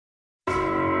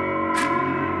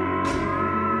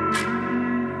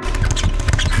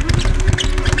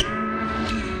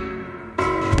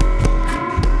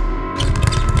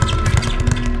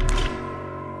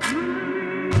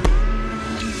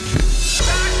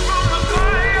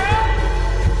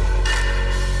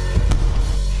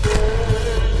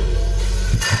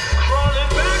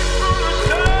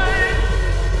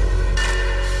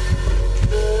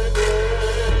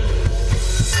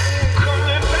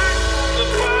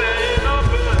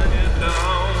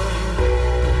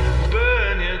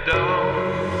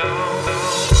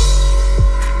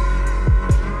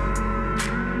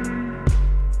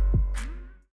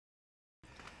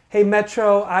Hey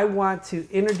Metro, I want to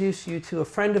introduce you to a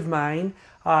friend of mine.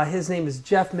 His name is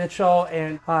Jeff Mitchell,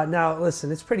 and now listen,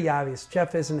 it's pretty obvious.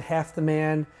 Jeff isn't half the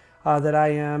man that I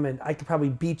am, and I could probably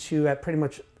beat you at pretty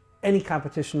much any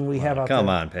competition we have out there. Come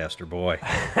on, Pastor Boy.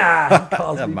 He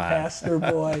calls me Pastor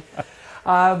Boy.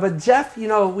 But Jeff, you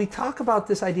know, we talk about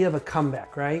this idea of a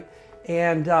comeback, right?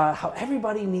 And how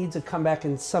everybody needs a comeback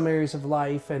in some areas of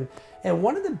life. And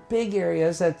one of the big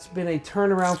areas that's been a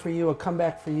turnaround for you, a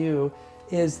comeback for you,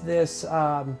 is this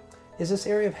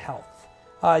area of health.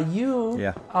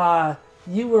 You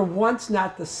were once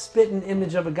not the spitting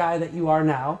image of a guy that you are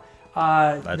now.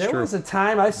 There true. was a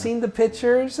time, I've seen the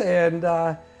pictures, and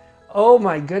oh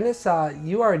my goodness,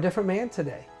 you are a different man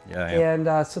today. Yeah, I am.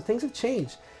 And so things have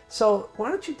changed. So why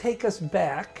don't you take us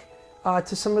back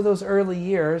to some of those early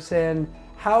years, and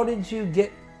how did you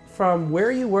get from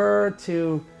where you were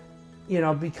to, you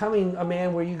know, becoming a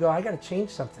man where you go, I got to change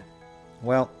something?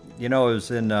 Well, you know,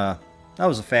 I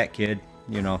was a fat kid,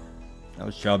 you know. I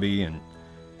was chubby and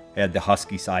had the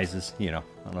husky sizes, you know.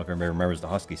 I don't know if everybody remembers the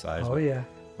husky size. Oh, yeah.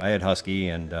 I had husky,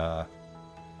 and,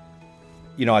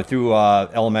 you know, through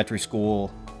elementary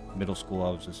school, middle school,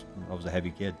 I was a heavy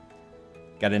kid.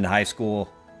 Got into high school,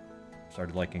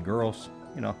 started liking girls,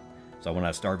 you know. So I went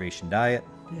on a starvation diet,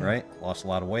 right? Lost a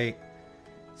lot of weight.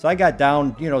 So I got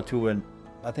down, you know,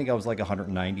 I think I was like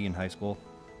 190 in high school,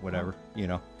 whatever, you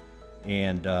know.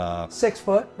 And 6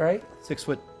 foot, right? 6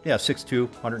 foot, yeah, 6'2",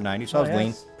 190. So I was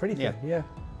lean. Pretty thin, yeah.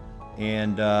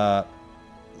 And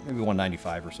maybe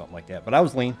 195 or something like that. But I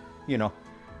was lean, you know.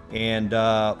 And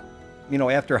you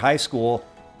know, after high school,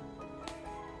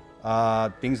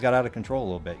 things got out of control a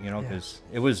little bit, you know, because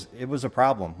it was a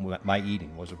problem. My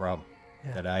eating was a problem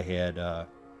that I had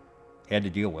to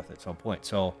deal with at some point.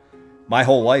 So my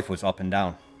whole life was up and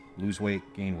down, lose weight,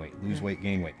 gain weight, lose weight,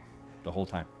 gain weight, the whole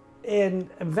time. And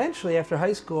eventually, after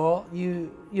high school, you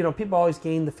know, people always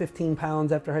gain the 15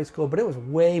 pounds after high school, but it was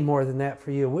way more than that for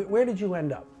you. Where did you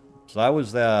end up? So I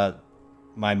was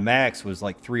my max was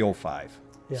like 305.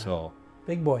 Yeah. So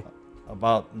big boy.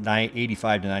 About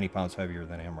 85 to 90 pounds heavier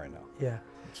than I am right now. Yeah.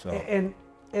 So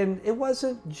and it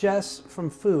wasn't just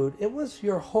from food; it was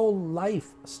your whole life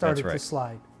started to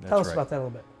slide. Tell us about that a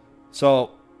little bit. So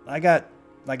I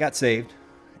got saved,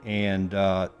 and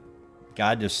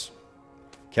God just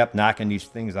kept knocking these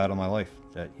things out of my life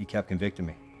that He kept convicting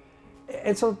me.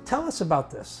 And so tell us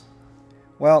about this.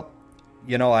 Well,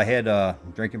 you know, I had a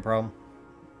drinking problem,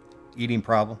 eating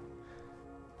problem,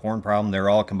 porn problem. They're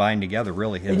all combined together,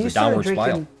 really. It was a downward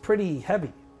spiral. Pretty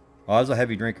heavy. Well, I was a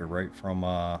heavy drinker, right? From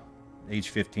age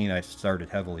 15, I started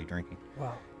heavily drinking.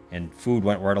 Wow. And food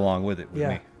went right along with it with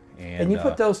me. And you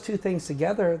put those two things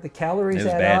together, the calories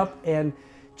add up, and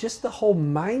just the whole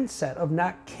mindset of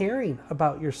not caring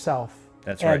about yourself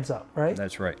adds up, right?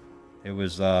 That's right. It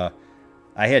was, I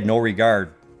had no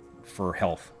regard for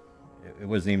health. It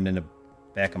wasn't even in the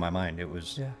back of my mind. It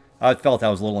was, I felt I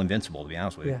was a little invincible, to be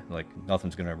honest with you. Like,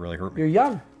 nothing's going to really hurt me. You're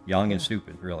young. Young and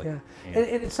stupid, really. Yeah. And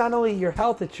it's not only your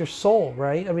health, it's your soul,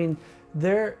 right? I mean,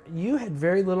 you had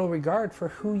very little regard for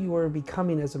who you were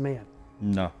becoming as a man.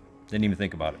 No, didn't even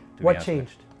think about it. What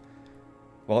changed?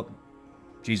 Well,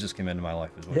 Jesus came into my life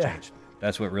is what changed.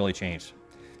 That's what really changed.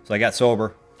 So I got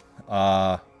sober,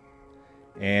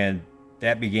 and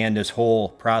that began this whole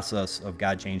process of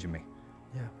God changing me.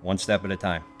 Yeah. One step at a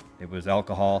time. It was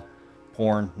alcohol,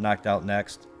 porn, knocked out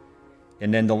next.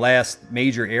 And then the last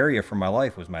major area for my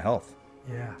life was my health.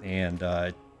 Yeah. And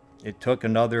it took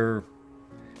another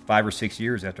 5 or 6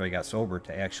 years after I got sober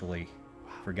to actually,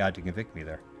 for God to convict me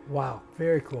there. Wow,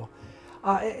 very cool.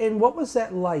 And what was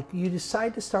that like? You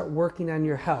decided to start working on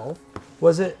your health.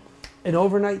 Was it an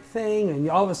overnight thing, and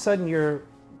all of a sudden you're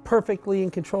perfectly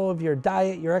in control of your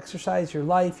diet, your exercise, your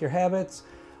life, your habits?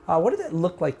 What did that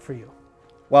look like for you?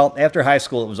 Well, after high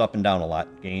school, it was up and down a lot.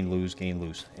 Gain, lose, gain,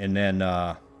 lose. And then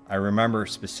I remember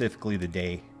specifically the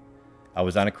day I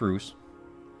was on a cruise.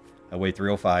 I weighed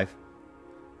 305.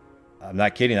 I'm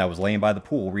not kidding. I was laying by the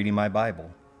pool reading my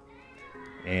Bible.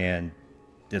 And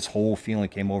this whole feeling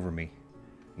came over me.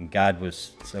 And God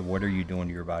said, what are you doing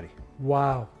to your body?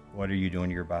 Wow. What are you doing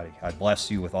to your body? I bless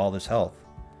you with all this health.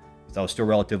 Because I was still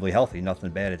relatively healthy.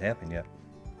 Nothing bad had happened yet.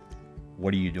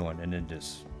 What are you doing? And then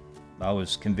I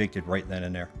was convicted right then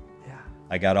and there. Yeah.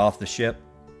 I got off the ship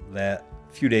that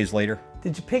few days later.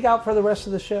 Did you pig out for the rest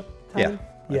of the ship time?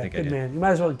 Yeah. I think good I did. Man. You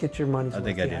might as well get your money's worth. I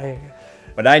think I did.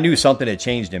 But I knew something had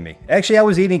changed in me. Actually, I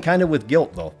was eating kind of with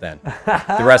guilt, though, then.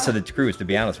 The rest of the cruise, to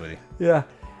be honest with you. Yeah.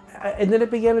 And then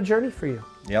it began a journey for you.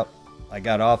 Yep. I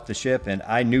got off the ship, and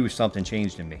I knew something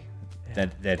changed in me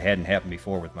that hadn't happened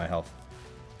before with my health.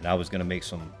 And I was going to make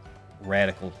some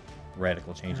radical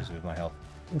changes with my health.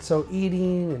 And so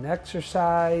eating and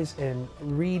exercise and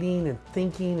reading and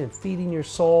thinking and feeding your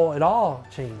soul, it all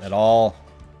changed. It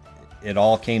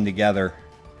all came together.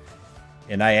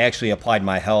 And I actually applied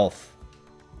my health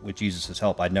with Jesus'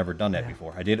 help. I'd never done that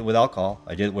before. I did it with alcohol.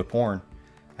 I did it with porn.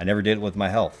 I never did it with my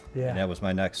health. Yeah. And that was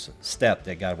my next step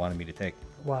that God wanted me to take.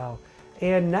 Wow.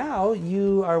 And now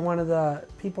you are one of the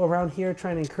people around here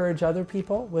trying to encourage other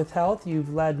people with health.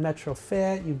 You've led Metro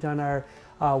Fit, you've done our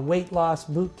weight loss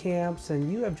boot camps,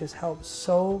 and you have just helped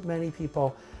so many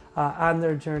people on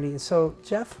their journey. So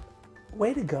Jeff,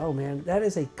 way to go, man. That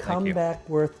is a comeback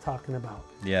worth talking about.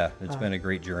 Yeah, it's been a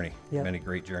great journey. Yep. It's been a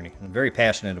great journey. I'm very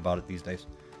passionate about it these days.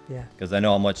 Yeah. Because I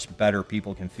know how much better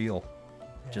people can feel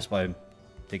just by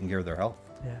taking care of their health.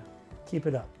 Yeah. Keep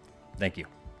it up. Thank you.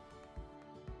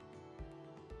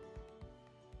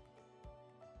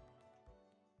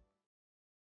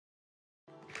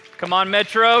 Come on,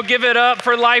 Metro, give it up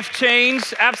for Life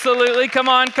Change. Absolutely, come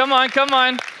on, come on, come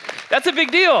on. That's a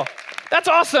big deal. That's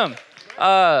awesome.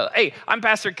 Hey, I'm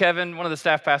Pastor Kevin, one of the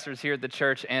staff pastors here at the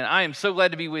church, and I am so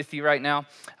glad to be with you right now.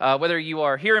 Whether you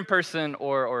are here in person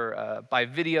or by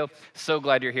video, so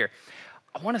glad you're here.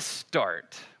 I want to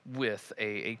start with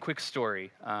a quick story.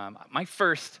 My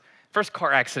first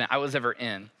car accident I was ever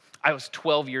in, I was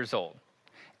 12 years old.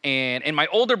 And my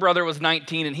older brother was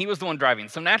 19, and he was the one driving.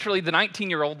 So naturally, the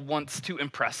 19-year-old wants to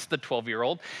impress the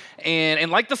 12-year-old.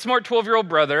 And like the smart 12-year-old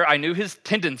brother, I knew his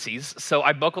tendencies. So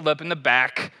I buckled up in the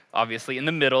back, obviously in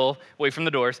the middle, away from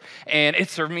the doors. And it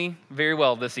served me very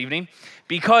well this evening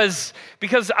because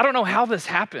I don't know how this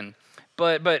happened,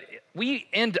 but we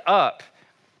end up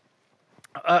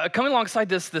coming alongside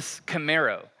this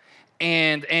Camaro.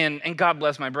 And God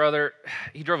bless my brother,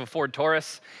 he drove a Ford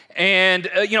Taurus. And,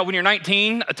 when you're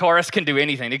 19, a Taurus can do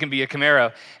anything. It can be a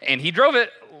Camaro. And he drove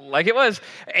it like it was.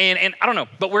 And I don't know,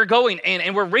 but we're going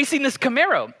and we're racing this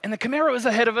Camaro. And the Camaro is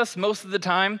ahead of us most of the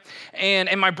time.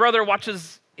 And my brother watched a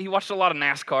lot of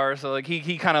NASCAR, so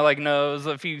he kind of knows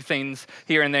a few things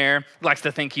here and there. Likes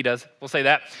to think he does. We'll say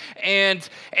that. And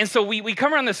so we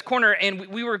come around this corner, and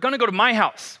we were going to go to my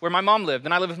house where my mom lived,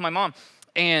 and I live with my mom.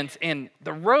 And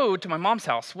the road to my mom's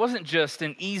house wasn't just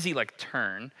an easy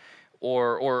turn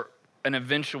or an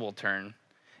eventual turn.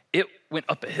 It went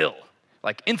up a hill,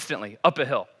 instantly up a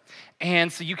hill.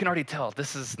 And so you can already tell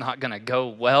this is not gonna go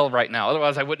well right now.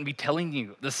 Otherwise I wouldn't be telling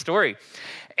you this story.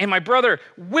 And my brother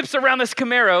whips around this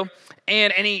Camaro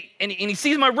and he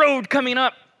sees my road coming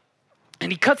up,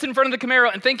 and he cuts in front of the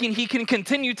Camaro and thinking he can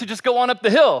continue to just go on up the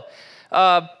hill.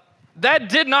 That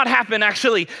did not happen,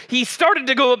 actually. He started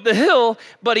to go up the hill,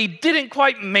 but he didn't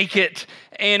quite make it.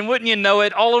 And wouldn't you know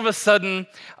it, all of a sudden,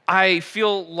 I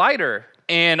feel lighter.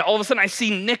 And all of a sudden, I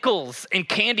see nickels and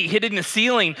candy hitting the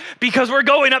ceiling because we're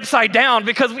going upside down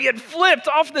because we had flipped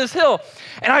off this hill.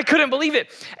 And I couldn't believe it.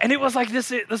 And it was like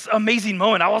this amazing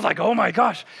moment. I was like, oh my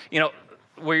gosh,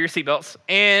 wear your seatbelts.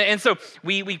 And so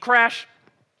we crash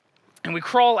and we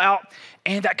crawl out,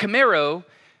 and that Camaro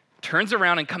turns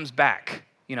around and comes back.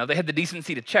 They had the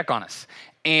decency to check on us.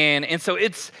 And so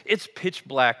it's pitch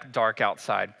black, dark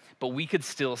outside, but we could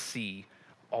still see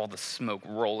all the smoke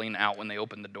rolling out when they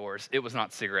opened the doors. It was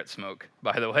not cigarette smoke,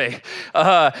 by the way.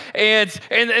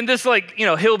 And this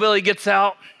hillbilly gets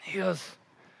out. He goes,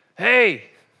 "Hey,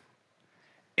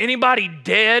 anybody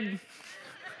dead?"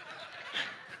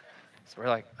 So we're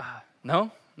like,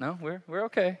 no, we're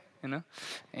okay,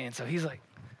 And so he's like,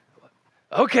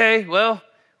 "Okay, well,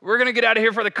 we're going to get out of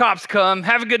here before the cops come.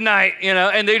 Have a good night,"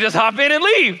 and they just hop in and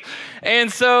leave.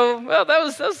 And so, well, that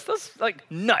was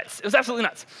nuts. It was absolutely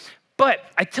nuts. But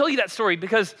I tell you that story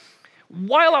because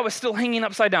while I was still hanging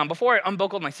upside down, before I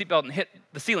unbuckled my seatbelt and hit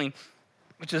the ceiling,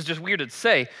 which is just weird to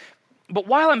say, but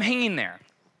while I'm hanging there,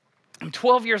 I'm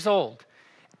 12 years old,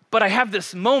 but I have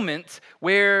this moment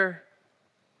where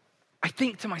I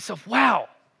think to myself, wow,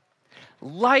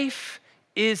 life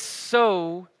is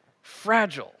so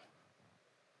fragile.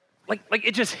 Like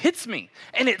it just hits me,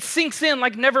 and it sinks in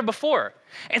like never before.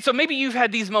 And so maybe you've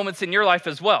had these moments in your life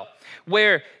as well,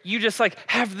 where you just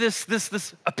have this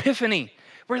epiphany,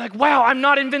 where you're like, wow, I'm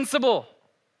not invincible.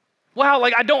 Wow,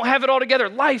 I don't have it all together.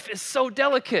 Life is so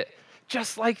delicate,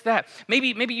 just like that.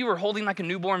 Maybe you were holding a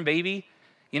newborn baby,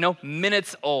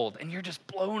 minutes old, and you're just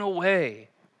blown away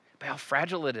by how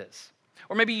fragile it is.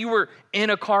 Or maybe you were in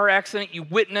a car accident, you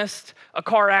witnessed a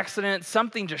car accident,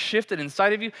 something just shifted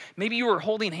inside of you. Maybe you were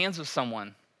holding hands with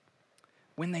someone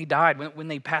when they died, when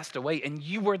they passed away, and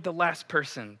you were the last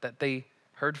person that they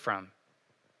heard from.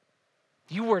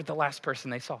 You were the last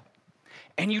person they saw.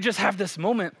 And you just have this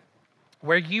moment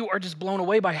where you are just blown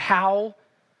away by how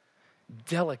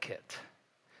delicate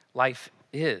life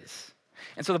is.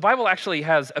 And so the Bible actually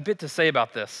has a bit to say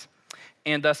about this.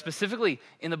 And specifically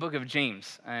in the book of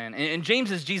James. And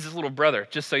James is Jesus' little brother,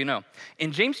 just so you know.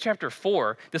 In James chapter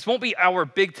 4, this won't be our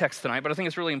big text tonight, but I think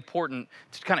it's really important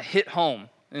to kind of hit home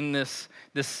in this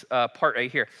part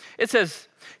right here. It says,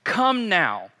 "Come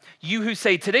now, you who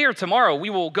say, today or tomorrow we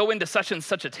will go into such and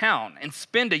such a town and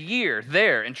spend a year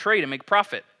there and trade and make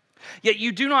profit. Yet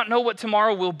you do not know what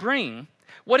tomorrow will bring.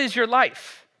 What is your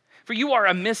life? For you are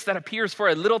a mist that appears for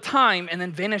a little time and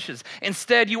then vanishes.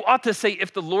 Instead, you ought to say,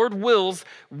 if the Lord wills,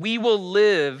 we will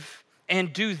live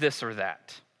and do this or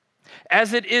that.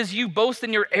 As it is, you boast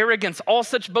in your arrogance. All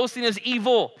such boasting is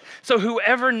evil. So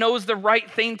whoever knows the right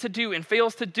thing to do and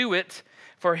fails to do it,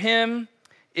 for him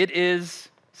it is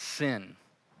sin."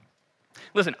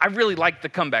 Listen, I really like the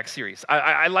comeback series.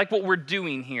 I like what we're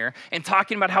doing here and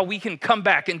talking about how we can come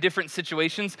back in different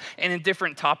situations and in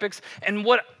different topics. And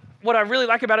what I really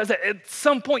like about it is that at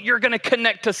some point you're going to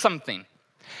connect to something.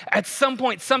 At some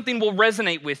point, something will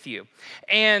resonate with you.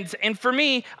 And for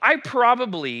me, I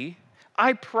probably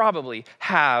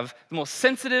have the most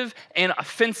sensitive and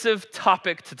offensive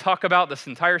topic to talk about this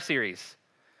entire series.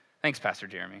 Thanks, Pastor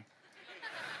Jeremy.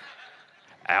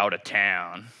 Out of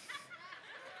town.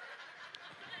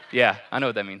 Yeah, I know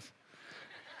what that means.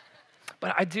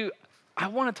 But I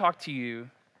want to talk to you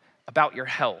about your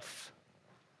health.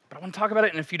 But I want to talk about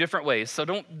it in a few different ways, so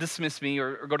don't dismiss me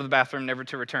or go to the bathroom never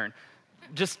to return.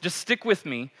 Just stick with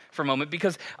me for a moment,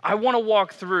 because I want to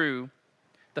walk through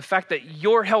the fact that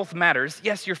your health matters.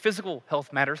 Yes, your physical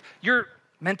health matters. Your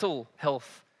mental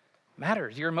health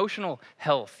matters. Your emotional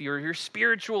health, your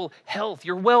spiritual health,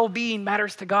 your well-being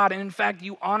matters to God. And in fact,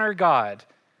 you honor God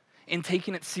in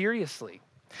taking it seriously.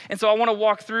 And so I want to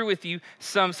walk through with you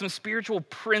some spiritual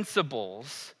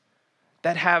principles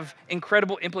that have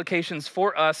incredible implications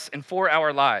for us and for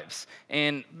our lives.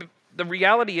 And the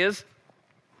reality is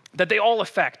that they all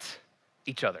affect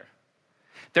each other.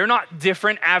 They're not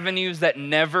different avenues that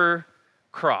never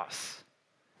cross.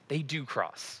 They do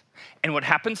cross. And what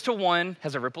happens to one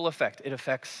has a ripple effect. It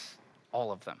affects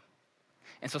all of them.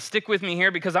 And so stick with me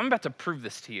here, because I'm about to prove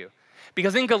this to you.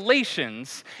 Because in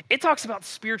Galatians, it talks about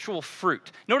spiritual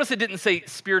fruit. Notice it didn't say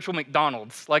spiritual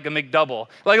McDonald's, like a McDouble.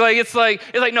 It's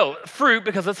like no, fruit,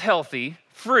 because it's healthy,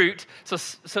 fruit.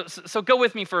 So go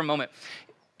with me for a moment.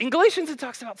 In Galatians, it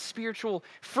talks about spiritual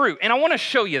fruit. And I want to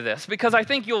show you this, because I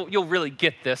think you'll really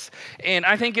get this. And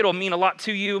I think it'll mean a lot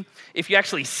to you if you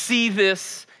actually see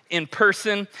this in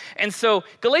person. And so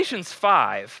Galatians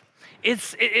 5,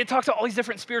 it talks about all these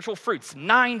different spiritual fruits,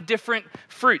 9 different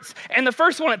fruits. And the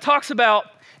first one it talks about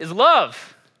is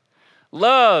love.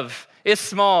 Love is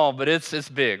small, but it's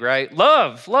big, right?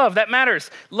 Love, that matters.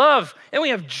 Love. And we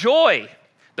have joy,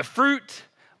 the fruit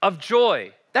of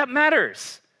joy. That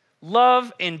matters.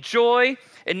 Love and joy.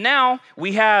 And now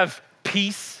we have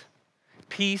peace.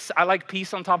 Peace. I like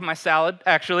peace on top of my salad,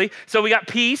 actually. So we got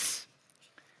peace.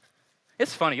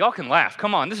 It's funny. Y'all can laugh.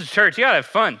 Come on. This is church. You got to have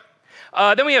fun.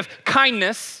 Then we have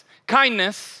kindness.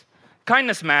 Kindness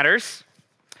matters.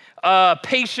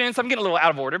 Patience. I'm getting a little out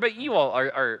of order, but you all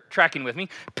are tracking with me.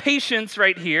 Patience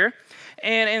right here.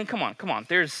 And come on.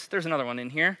 There's another one in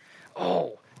here.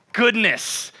 Oh,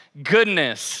 goodness.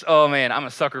 Oh man, I'm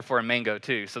a sucker for a mango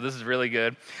too, so this is really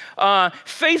good.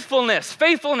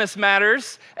 Faithfulness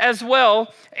matters as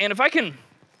well. And if I can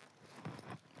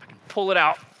pull it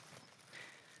out.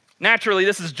 Naturally,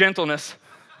 this is gentleness.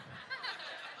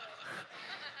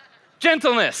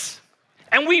 Gentleness.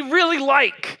 And we really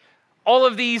like all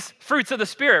of these fruits of the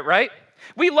Spirit, right?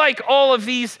 We like all of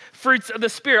these fruits of the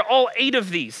Spirit, all 8 of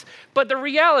these. But the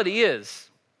reality is,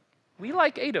 we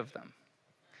like 8 of them.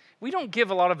 We don't give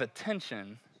a lot of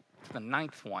attention to the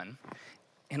 9th one.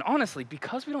 And honestly,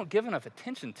 because we don't give enough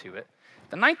attention to it,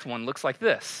 the 9th one looks like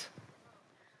this.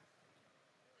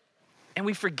 And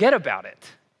we forget about it.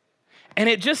 And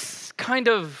it just kind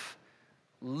of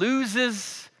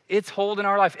loses its hold in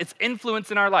our life, its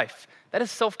influence in our life. That is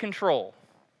self-control.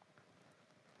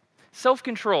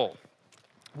 Self-control.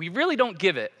 We really don't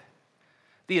give it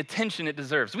the attention it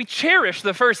deserves. We cherish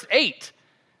the first 8,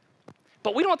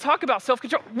 but we don't talk about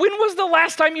self-control. When was the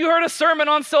last time you heard a sermon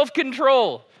on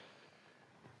self-control?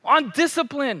 On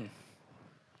discipline.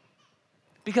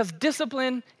 Because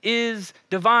discipline is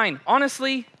divine.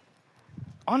 Honestly,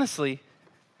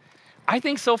 I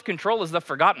think self-control is the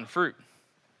forgotten fruit.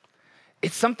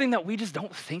 It's something that we just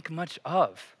don't think much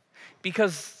of.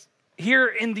 Because here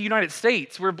in the United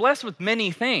States, we're blessed with many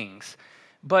things.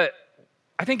 But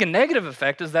I think a negative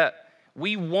effect is that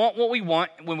we want what we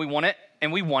want when we want it,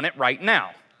 and we want it right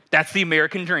now. That's the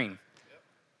American dream.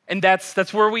 And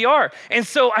that's where we are. And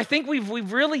so I think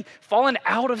we've really fallen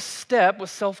out of step with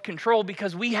self-control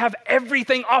because we have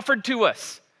everything offered to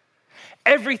us.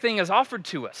 Everything is offered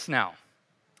to us now.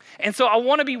 And so I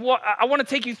want to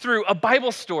take you through a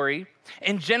Bible story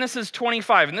in Genesis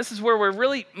 25, and this is where we're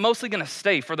really mostly going to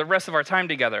stay for the rest of our time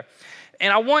together.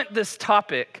 And I want this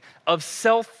topic of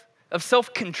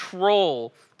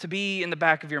self-control to be in the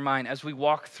back of your mind as we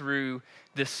walk through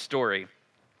this story.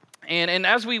 And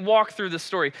as we walk through this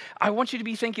story, I want you to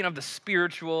be thinking of the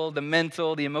spiritual, the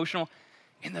mental, the emotional,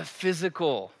 and the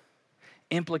physical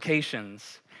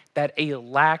implications that a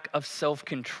lack of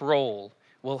self-control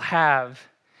will have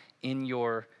in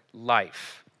your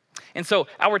life. And so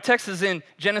our text is in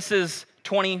Genesis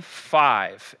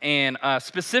 25, and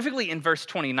specifically in verse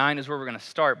 29 is where we're going to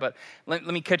start, but let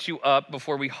me catch you up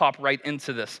before we hop right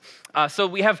into this. So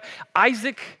we have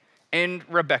Isaac and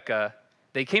Rebekah.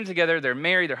 They came together, they're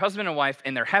married, they're husband and wife,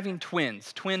 and they're having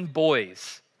twins, twin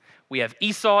boys. We have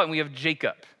Esau and we have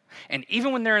Jacob. And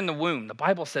even when they're in the womb, the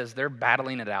Bible says they're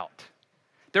battling it out.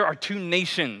 There are two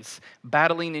nations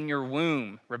battling in your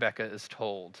womb, Rebekah is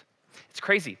told. It's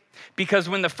crazy because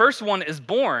when the first one is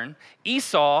born,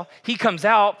 Esau, he comes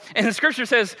out and the scripture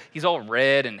says he's all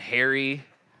red and hairy.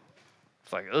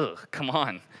 It's like, ugh, come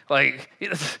on. Like,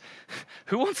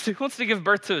 who wants to give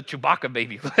birth to a Chewbacca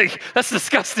baby? Like, that's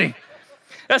disgusting.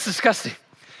 That's disgusting.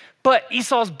 But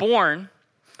Esau's born,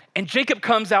 and Jacob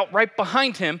comes out right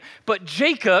behind him, but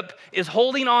Jacob is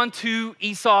holding on to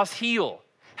Esau's heel.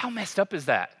 How messed up is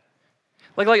that?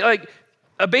 Like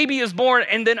a baby is born,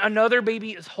 and then another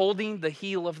baby is holding the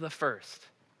heel of the first.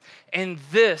 And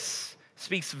this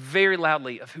speaks very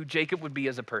loudly of who Jacob would be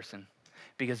as a person,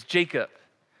 because Jacob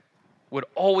would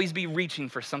always be reaching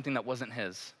for something that wasn't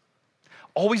his,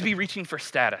 always be reaching for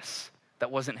status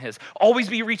that wasn't his, always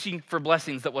be reaching for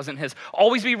blessings that wasn't his,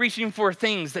 always be reaching for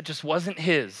things that just wasn't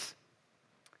his.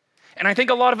 And I think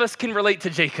a lot of us can relate to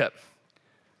Jacob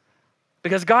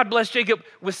because God blessed Jacob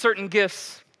with certain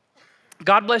gifts.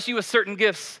 God bless you with certain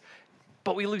gifts,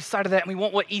 but we lose sight of that and we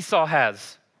want what Esau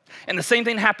has. And the same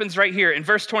thing happens right here in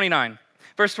verse 29.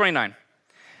 Verse 29,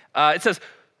 it says,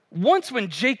 once when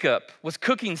Jacob was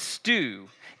cooking stew,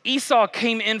 Esau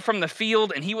came in from the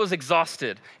field and he was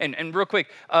exhausted. And real quick,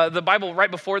 the Bible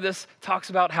right before this talks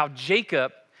about how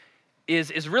Jacob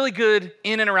is really good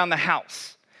in and around the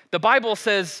house. The Bible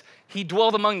says he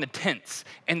dwelled among the tents.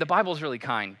 And the Bible's really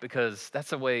kind because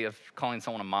that's a way of calling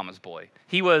someone a mama's boy.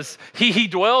 He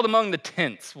dwelled among the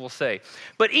tents, we'll say.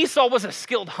 But Esau was a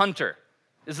skilled hunter,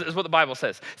 is what the Bible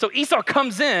says. So Esau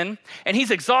comes in and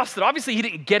he's exhausted. Obviously, he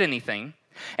didn't get anything.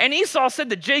 And Esau said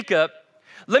to Jacob,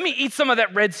 let me eat some of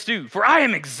that red stew, for I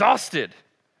am exhausted.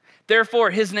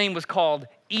 Therefore, his name was called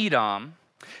Edom.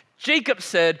 Jacob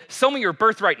said, sell me your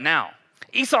birthright now.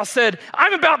 Esau said,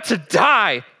 I'm about to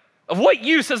die. Of what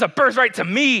use is a birthright to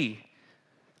me?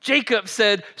 Jacob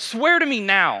said, swear to me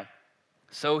now.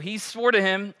 So he swore to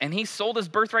him, and he sold his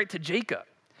birthright to Jacob.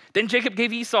 Then Jacob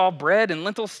gave Esau bread and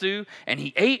lentil stew, and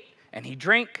he ate, and he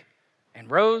drank, and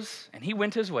rose, and he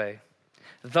went his way.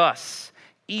 Thus,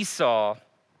 Esau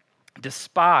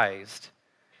despised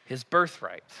his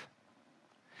birthright.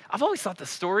 I've always thought the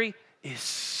story is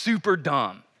super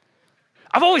dumb.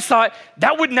 I've always thought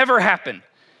that would never happen.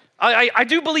 I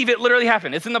do believe it literally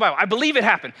happened. It's in the Bible. I believe it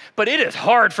happened, but it is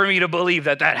hard for me to believe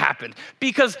that happened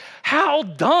because how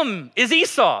dumb is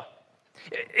Esau?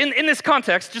 In this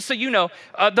context, just so you know,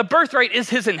 the birthright is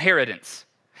his inheritance,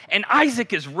 and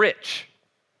Isaac is rich.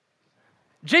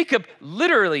 Jacob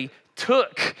literally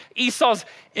took Esau's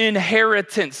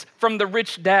inheritance from the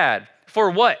rich dad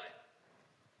for what?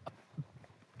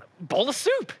 A bowl of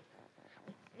soup.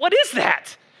 What is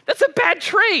that? That's a bad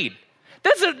trade.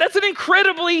 That's an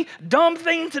incredibly dumb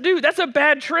thing to do. That's a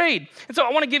bad trade. And so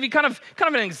I want to give you kind of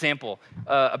an example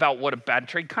about what a bad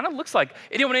trade kind of looks like.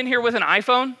 Anyone in here with an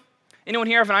iPhone? Anyone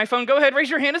here have an iPhone? Go ahead, raise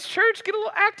your hand. It's church. Get a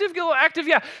little active.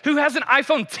 Yeah. Who has an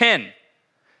iPhone 10?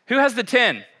 Who has the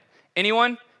 10?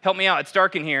 Anyone? Help me out. It's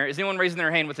dark in here. Is anyone raising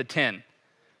their hand with a 10?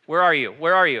 Where are you?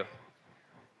 Where are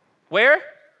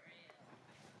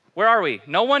we?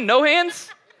 No one? No hands?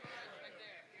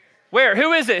 Where?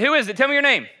 Who is it? Tell me your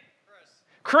name.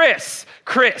 Chris,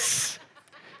 I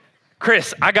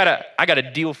got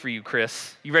a deal for you,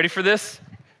 Chris. You ready for this?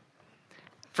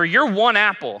 For your one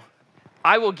apple,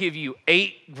 I will give you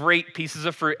 8 great pieces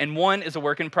of fruit, and one is a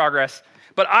work in progress.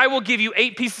 But I will give you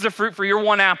 8 pieces of fruit for your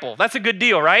one apple. That's a good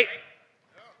deal, right?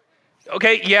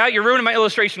 Okay, yeah, you're ruining my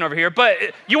illustration over here, but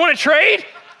you want to trade?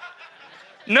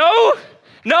 No,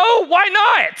 why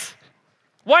not?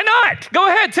 Why not? Go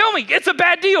ahead, tell me. It's a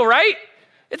bad deal, right?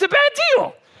 It's a bad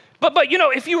deal. But you know,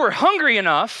 if you were hungry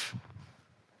enough,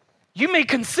 you may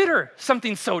consider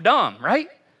something so dumb, right?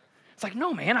 It's like,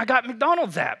 no, man, I got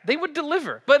McDonald's app. They would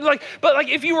deliver. But like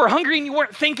if you were hungry and you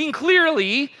weren't thinking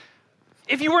clearly,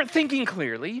 if you weren't thinking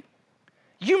clearly,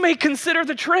 you may consider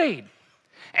the trade.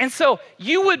 And so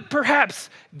you would perhaps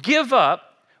give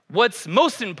up what's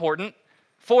most important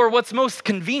for what's most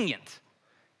convenient.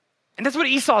 And that's what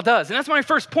Esau does. And that's my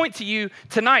first point to you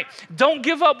tonight. Don't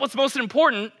give up what's most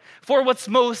important for what's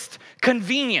most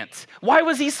convenient. Why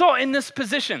was Esau in this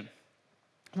position?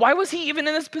 Why was he even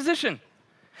in this position?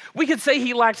 We could say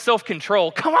he lacked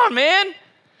self-control. Come on, man.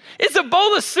 It's a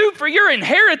bowl of soup for your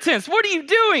inheritance. What are you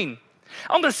doing?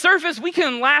 On the surface, we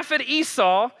can laugh at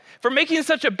Esau for making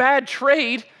such a bad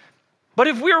trade. But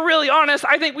if we're really honest,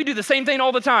 I think we do the same thing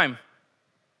all the time.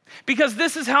 Because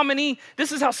this is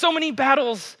how so many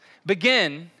battles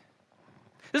begin.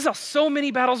 This is how so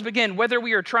many battles begin, whether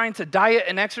we are trying to diet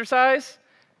and exercise,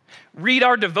 read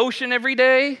our devotion every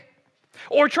day,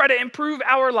 or try to improve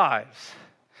our lives.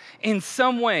 In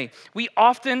some way, we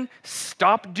often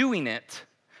stop doing it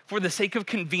for the sake of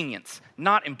convenience,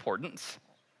 not importance.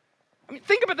 I mean,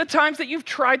 think about the times that you've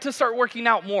tried to start working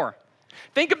out more.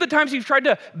 Think of the times you've tried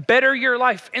to better your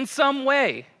life in some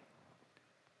way.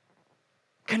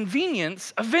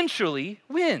 Convenience eventually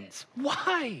wins.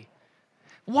 Why?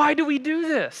 Why do we do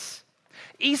this?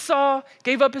 Esau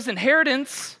gave up his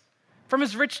inheritance from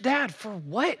his rich dad for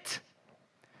what?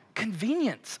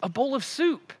 Convenience, a bowl of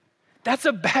soup. That's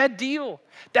a bad deal.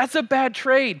 That's a bad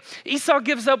trade. Esau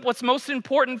gives up what's most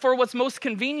important for what's most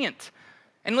convenient.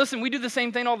 And listen, we do the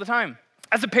same thing all the time.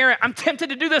 As a parent, I'm tempted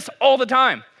to do this all the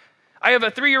time. I have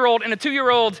a 3-year-old and a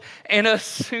 2-year-old and a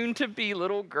soon-to-be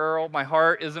little girl. My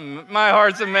heart's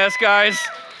a mess, guys.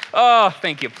 Oh,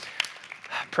 thank you.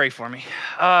 Pray for me.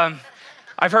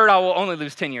 I've heard I will only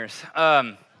lose 10 years.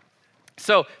 But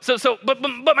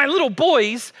my little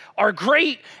boys are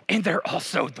great, and they're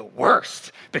also the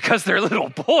worst because they're little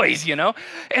boys, you know?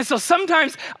 And so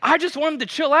sometimes I just want them to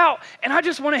chill out, and I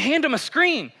just want to hand them a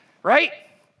screen, right?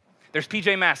 There's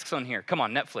PJ Masks on here. Come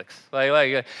on, Netflix.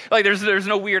 Like there's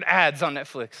no weird ads on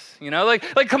Netflix, you know?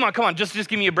 Like come on, just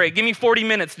give me a break. Give me 40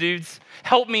 minutes, dudes.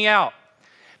 Help me out.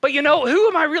 But you know, who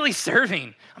am I really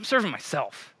serving? I'm serving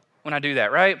myself when I do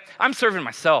that, right? I'm serving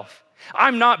myself.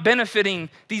 I'm not benefiting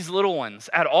these little ones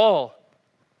at all.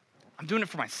 I'm doing it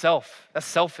for myself. That's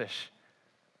selfish.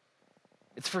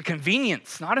 It's for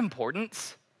convenience, not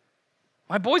importance.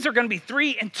 My boys are going to be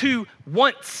 3 and 2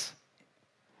 once.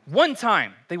 One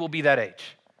time they will be that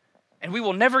age, and we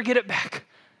will never get it back.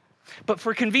 But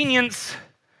for convenience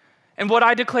and what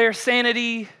I declare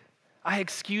sanity, I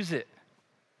excuse it.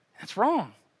 That's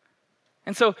wrong.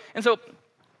 And so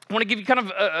I want to give you kind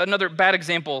of another bad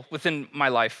example within my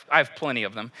life. I have plenty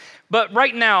of them. But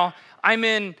right now, I'm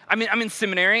in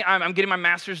seminary. I'm getting my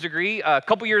master's degree. A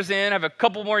couple years in, I have a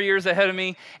couple more years ahead of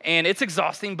me, and it's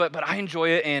exhausting, but I enjoy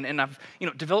it, and I've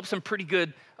developed some pretty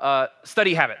good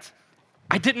study habits.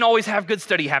 I didn't always have good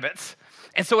study habits,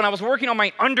 and so when I was working on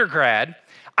my undergrad,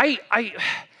 I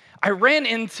ran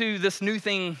into this new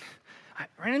thing. I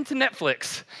ran into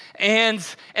Netflix, and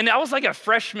I was like a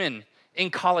freshman in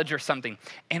college or something,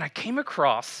 and I came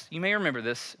across, you may remember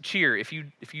this, cheer if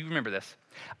you remember this,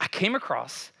 I came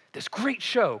across this great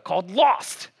show called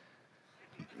Lost.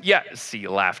 Yeah, see,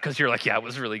 you laugh because you're like, yeah, it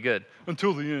was really good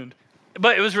until the end.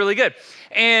 But it was really good.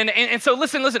 And so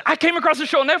listen, I came across a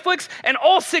show on Netflix, and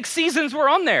all 6 seasons were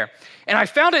on there. And I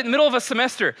found it in the middle of a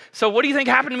semester. So what do you think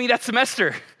happened to me that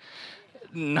semester?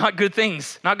 Not good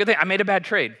things. I made a bad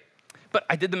trade. But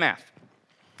I did the math.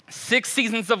 6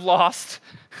 seasons of Lost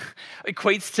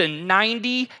equates to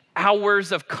 90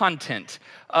 hours of content.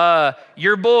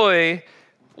 Your boy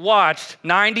watched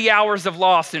 90 hours of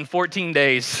Lost in 14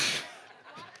 days.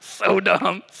 So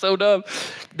dumb.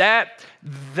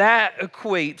 That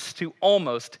equates to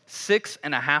almost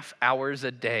 6.5 hours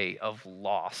a day of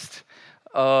Lost.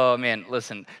 Oh man,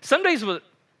 listen, some days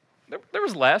there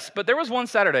was less, but there was one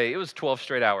Saturday, it was 12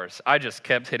 straight hours. I just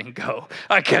kept hitting go.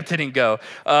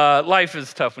 Life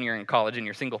is tough when you're in college and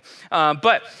you're single.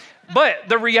 But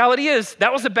the reality is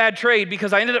that was a bad trade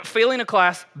because I ended up failing a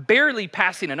class, barely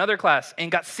passing another class,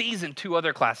 and got C's in 2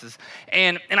 other classes.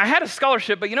 And I had a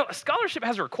scholarship, but a scholarship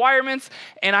has requirements,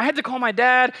 and I had to call my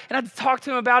dad, and I had to talk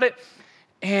to him about it.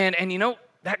 And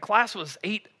that class was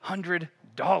 $800.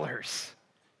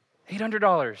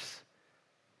 $800.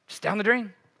 Just down the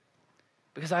drain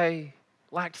because I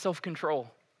lacked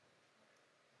self-control.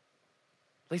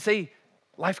 They say,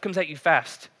 life comes at you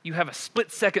fast. You have a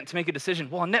split second to make a decision.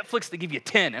 Well, on Netflix, they give you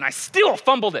 10, and I still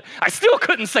fumbled it. I still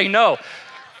couldn't say no.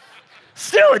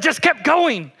 Still, it just kept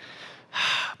going.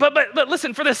 But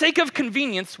listen, for the sake of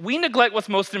convenience, we neglect what's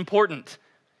most important.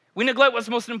 We neglect what's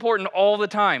most important all the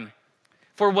time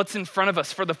for what's in front of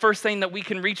us, for the first thing that we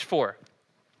can reach for.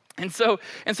 And so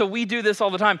we do this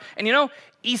all the time. And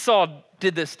Esau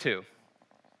did this too.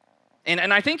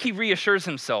 And I think he reassures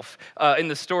himself in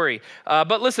the story.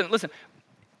 But listen,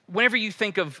 whenever you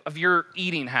think of your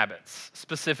eating habits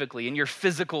specifically and your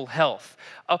physical health,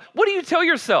 what do you tell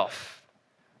yourself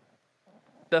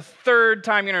the third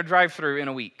time you're in a drive-thru in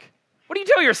a week? What do you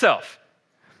tell yourself?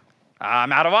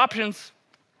 I'm out of options.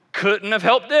 Couldn't have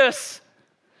helped this.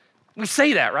 We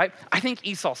say that, right? I think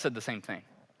Esau said the same thing.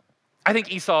 I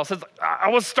think Esau says, I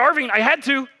was starving. I had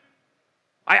to.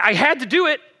 I had to do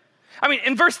it. I mean,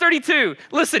 in verse 32,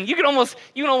 listen, you can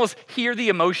almost hear the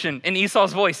emotion in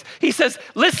Esau's voice. He says,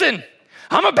 listen,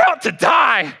 I'm about to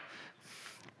die.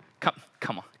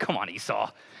 Come on,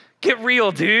 Esau. Get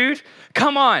real, dude.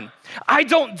 Come on. I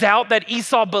don't doubt that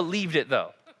Esau believed it,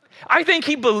 though. I think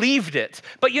he believed it.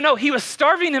 But he was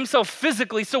starving himself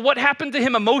physically, so what happened to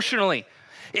him emotionally?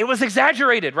 It was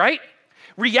exaggerated, right?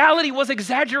 Reality was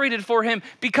exaggerated for him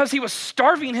because he was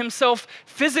starving himself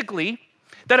physically,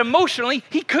 that emotionally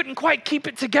he couldn't quite keep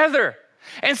it together.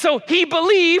 And so he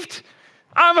believed,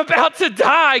 I'm about to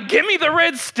die. Give me the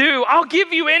red stew. I'll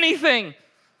give you anything.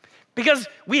 Because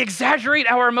we exaggerate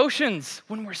our emotions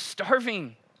when we're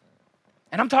starving.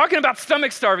 And I'm talking about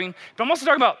stomach starving, but I'm also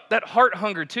talking about that heart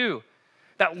hunger too.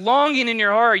 That longing in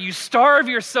your heart. You starve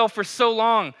yourself for so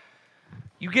long.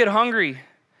 You get hungry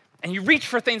and you reach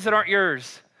for things that aren't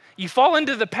yours. You fall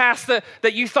into the past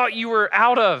that you thought you were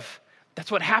out of. That's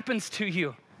what happens to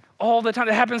you all the time.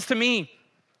 That happens to me.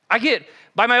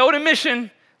 By my own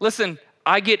admission, listen,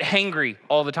 I get hangry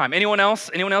all the time. Anyone else?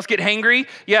 Anyone else get hangry?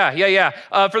 Yeah.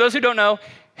 For those who don't know,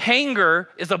 hanger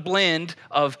is a blend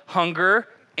of hunger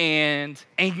and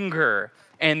anger,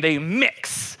 and they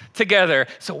mix together.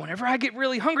 So whenever I get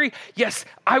really hungry, yes,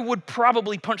 I would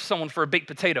probably punch someone for a baked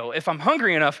potato if I'm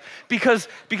hungry enough, because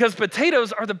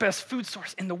potatoes are the best food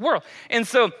source in the world. And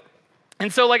so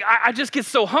like I just get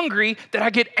so hungry that I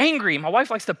get angry. My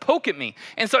wife likes to poke at me.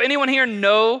 And so anyone here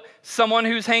know someone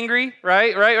who's hangry?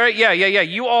 Right? Yeah.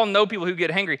 You all know people who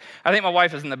get hangry. I think my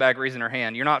wife is in the back raising her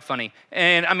hand. You're not funny.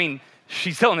 And I mean,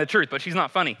 she's telling the truth, but she's not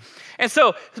funny. And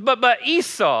so, but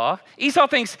Esau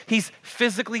thinks he's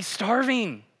physically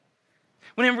starving,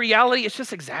 when in reality, it's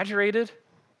just exaggerated.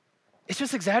 It's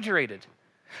just exaggerated.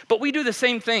 But we do the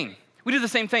same thing.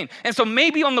 And so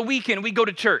maybe on the weekend, we go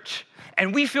to church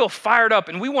and we feel fired up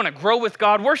and we want to grow with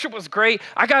God. Worship was great.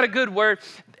 I got a good word.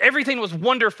 Everything was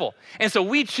wonderful. And so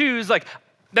we choose,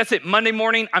 that's it. Monday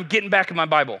morning, I'm getting back in my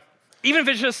Bible. Even if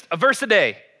it's just a verse a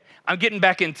day, I'm getting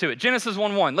back into it. Genesis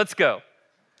 1:1, let's go.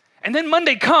 And then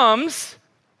Monday comes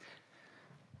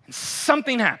and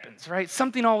something happens, right?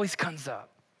 Something always comes up.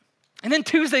 And then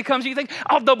Tuesday comes and you think,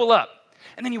 I'll double up.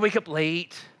 And then you wake up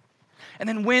late. And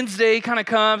then Wednesday kind of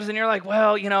comes and you're like,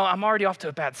 well, I'm already off to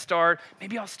a bad start.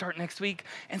 Maybe I'll start next week.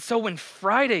 And so when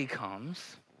Friday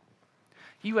comes,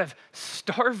 you have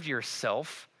starved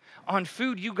yourself on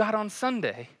food you got on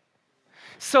Sunday.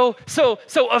 So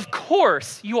of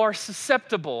course you are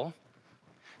susceptible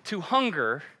to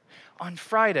hunger on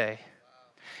Friday.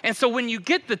 And so when you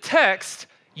get the text,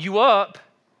 you up,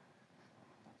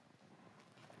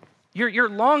 you're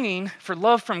longing for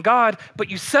love from God, but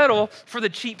you settle for the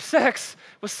cheap sex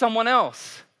with someone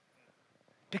else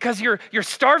because you're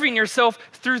starving yourself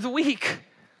through the week.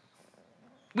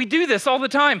 We do this all the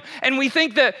time, and we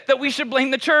think that we should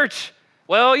blame the church.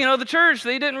 Well, the church,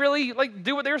 they didn't really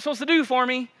do what they were supposed to do for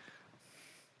me.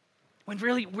 When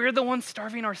really, we're the ones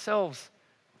starving ourselves.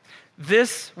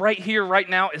 This right here, right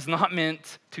now, is not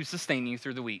meant to sustain you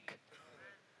through the week.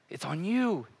 It's on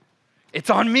you. It's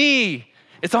on me.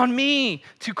 It's on me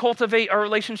to cultivate our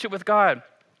relationship with God.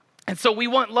 And so we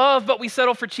want love, but we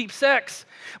settle for cheap sex.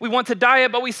 We want to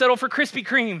diet, but we settle for Krispy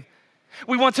Kreme.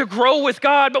 We want to grow with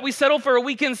God, but we settle for a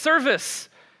weekend service.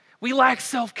 We lack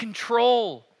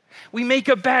self-control. We make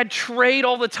a bad trade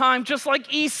all the time, just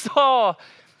like Esau.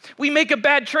 We make a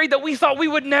bad trade that we thought we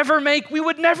would never make. We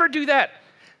would never do that.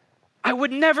 I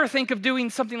would never think of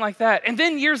doing something like that. And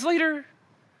then years later,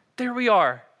 there we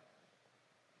are.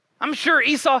 I'm sure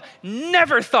Esau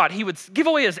never thought he would give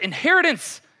away his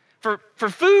inheritance for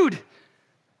food.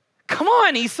 Come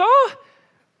on, Esau.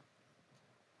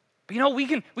 But we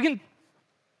can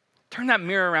turn that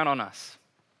mirror around on us.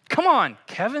 Come on,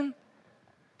 Kevin.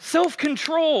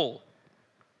 Self-control.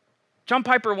 John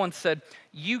Piper once said,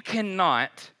 you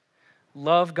cannot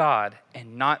love God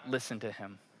and not listen to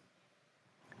him.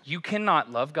 You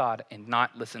cannot love God and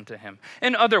not listen to him.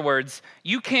 In other words,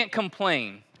 you can't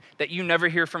complain that you never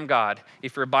hear from God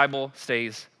if your Bible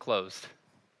stays closed.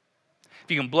 If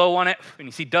you can blow on it and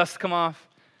you see dust come off,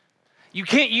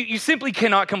 you simply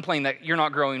cannot complain that you're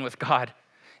not growing with God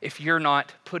if you're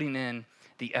not putting in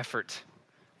the effort.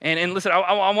 And listen,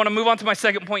 I want to move on to my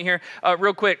second point here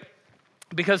real quick.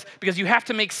 because you have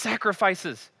to make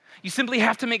sacrifices. You simply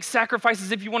have to make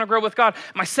sacrifices if you want to grow with God.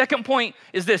 My second point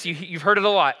is this. You've heard it a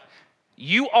lot.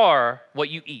 You are what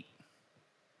you eat.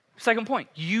 Second point,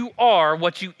 you are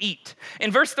what you eat.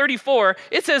 In verse 34,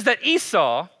 it says that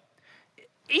Esau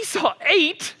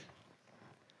ate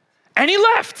and he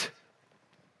left.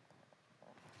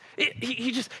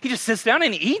 He just sits down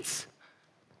and he eats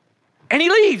and he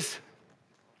leaves.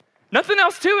 Nothing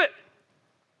else to it.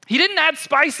 He didn't add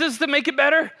spices to make it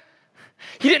better.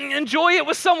 He didn't enjoy it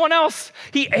with someone else.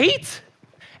 He ate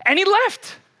and he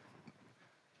left.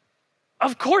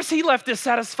 Of course he left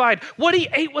dissatisfied. What he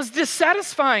ate was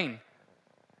dissatisfying.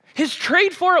 His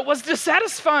trade for it was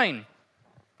dissatisfying.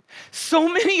 So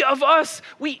many of us,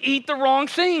 we eat the wrong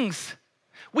things.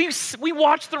 We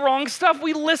watch the wrong stuff.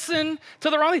 We listen to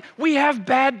the wrong thing. We have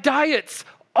bad diets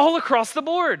all across the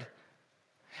board.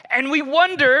 And we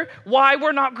wonder why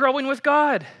we're not growing with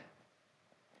God.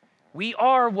 We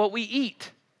are what we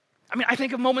eat. I mean, I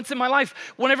think of moments in my life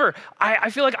whenever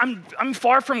I feel like I'm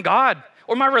far from God,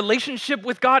 or my relationship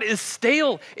with God is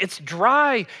stale, it's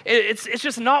dry, it's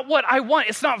just not what I want.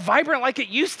 It's not vibrant like it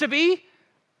used to be.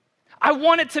 I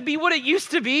want it to be what it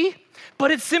used to be,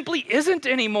 but it simply isn't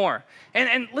anymore.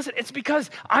 And listen, it's because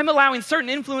I'm allowing certain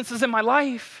influences in my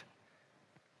life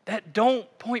that don't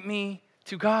point me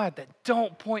to God, that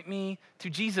don't point me to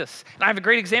Jesus. And I have a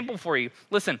great example for you.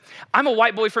 Listen, I'm a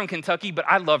white boy from Kentucky, but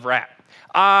I love rap.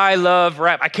 I love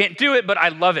rap. I can't do it, but I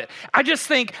love it. I just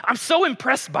think I'm so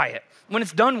impressed by it. When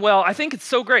it's done well, I think it's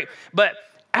so great. But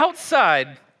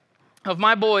outside of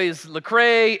my boys,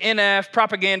 Lecrae, NF,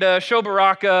 Propaganda, Show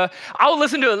Baraka, I'll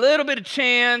listen to a little bit of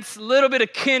Chance, a little bit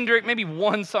of Kendrick, maybe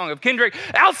one song of Kendrick.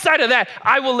 Outside of that,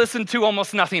 I will listen to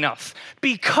almost nothing else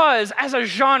because as a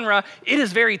genre, it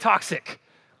is very toxic.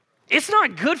 It's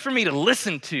not good for me to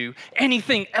listen to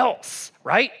anything else,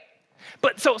 right?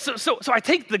 But so I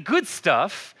take the good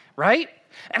stuff, right?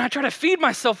 And I try to feed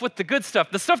myself with the good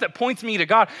stuff, the stuff that points me to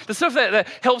God, the stuff that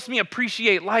helps me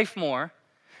appreciate life more.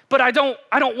 But I don't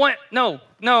want,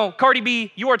 no, Cardi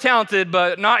B, you are talented,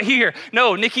 but not here.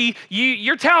 No, Nikki,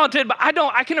 you're talented, but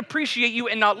I can appreciate you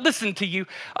and not listen to you.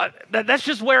 That's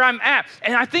just where I'm at.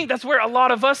 And I think that's where a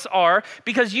lot of us are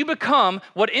because you become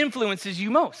what influences you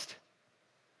most.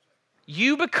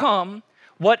 You become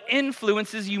what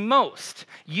influences you most.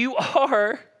 You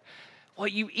are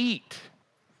what you eat.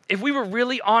 If we were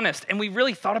really honest and we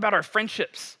really thought about our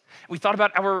friendships, we thought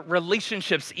about our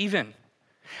relationships even,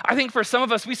 I think for some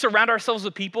of us, we surround ourselves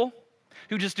with people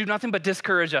who just do nothing but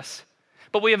discourage us.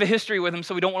 But we have a history with them,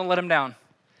 so we don't want to let them down.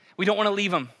 We don't want to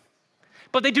leave them.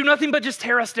 But they do nothing but just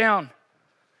tear us down.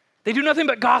 They do nothing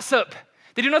but gossip.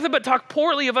 They do nothing but talk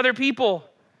poorly of other people.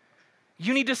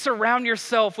 You need to surround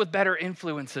yourself with better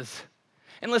influences.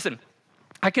 And listen,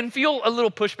 I can feel a little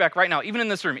pushback right now, even in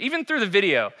this room, even through the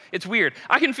video. It's weird.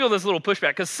 I can feel this little pushback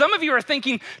because some of you are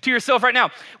thinking to yourself right now,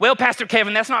 well, Pastor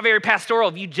Kevin, that's not very pastoral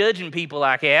of you judging people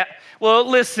like that. Well,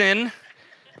 listen,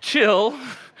 chill.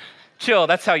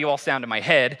 That's how you all sound in my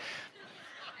head.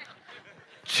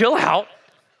 Chill out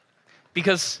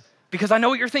because I know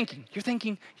what you're thinking. You're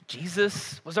thinking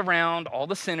Jesus was around all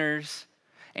the sinners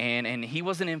and he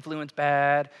wasn't influenced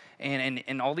bad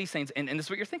and all these things. And this is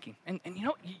what you're thinking. And you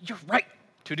know, you're right.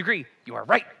 To a degree, you are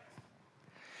right.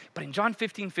 But in John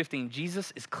 15:15,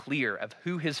 Jesus is clear of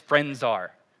who his friends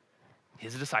are,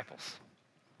 his disciples.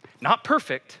 Not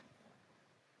perfect,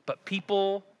 but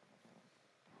people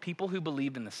who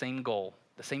believed in the same goal,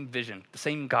 the same vision, the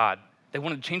same God. They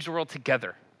wanted to change the world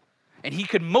together. And he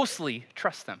could mostly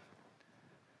trust them.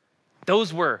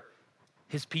 Those were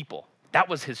his people. That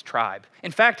was his tribe.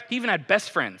 In fact, he even had best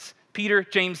friends. Peter,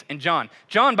 James, and John.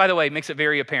 John, by the way, makes it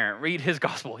very apparent. Read his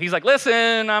gospel. He's like,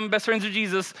 listen, I'm best friends with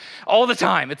Jesus all the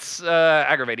time. It's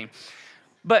aggravating.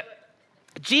 But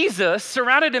Jesus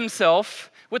surrounded himself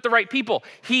with the right people.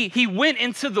 He went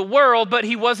into the world, but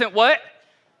he wasn't what?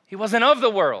 He wasn't of the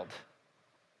world.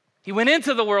 He went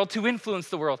into the world to influence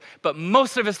the world, but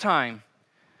most of his time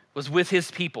was with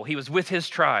his people. He was with his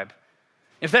tribe.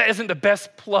 If that isn't the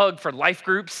best plug for life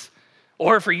groups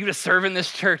or for you to serve in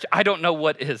this church, I don't know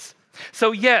what is.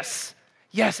 So yes,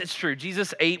 it's true.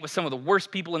 Jesus ate with some of the worst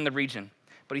people in the region,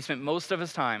 but he spent most of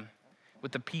his time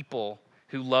with the people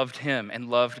who loved him and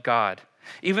loved God.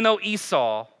 Even though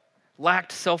Esau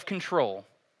lacked self-control,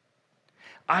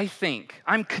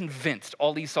 I'm convinced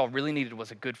all Esau really needed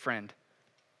was a good friend.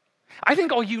 I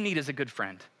think all you need is a good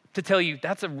friend to tell you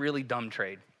that's a really dumb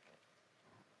trade.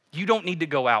 You don't need to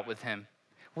go out with him.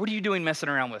 What are you doing messing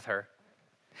around with her?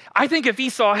 I think if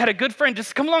Esau had a good friend,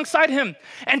 just come alongside him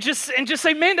and just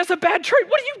say, man, that's a bad trade.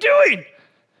 What are you doing?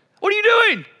 What are you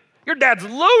doing? Your dad's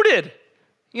loaded.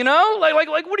 You know, like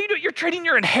what are you doing? You're trading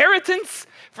your inheritance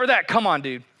for that. Come on,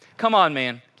 dude. Come on,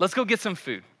 man. Let's go get some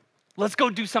food. Let's go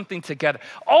do something together.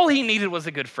 All he needed was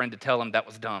a good friend to tell him that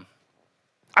was dumb.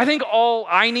 I think all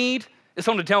I need is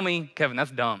someone to tell me, Kevin,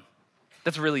 that's dumb.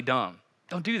 That's really dumb.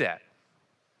 Don't do that.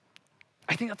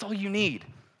 I think that's all you need,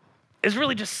 is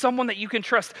really just someone that you can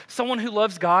trust, someone who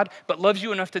loves God but loves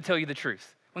you enough to tell you the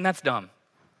truth when that's dumb.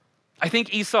 I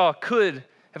think Esau could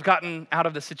have gotten out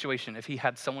of the situation if he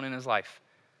had someone in his life,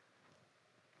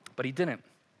 but he didn't.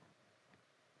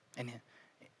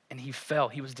 And he fell.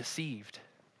 He was deceived.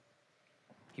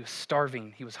 He was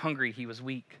starving. He was hungry. He was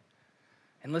weak.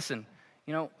 And listen,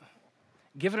 you know,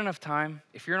 give it enough time.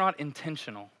 If you're not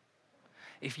intentional,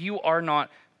 if you are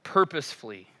not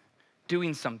purposefully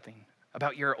doing something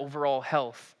about your overall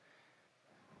health,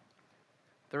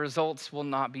 the results will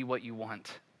not be what you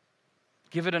want.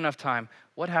 Give it enough time.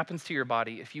 What happens to your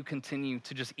body if you continue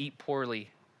to just eat poorly,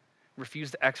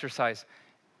 refuse to exercise,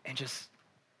 and just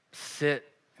sit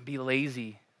and be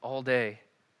lazy all day?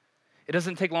 It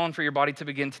doesn't take long for your body to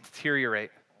begin to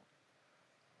deteriorate.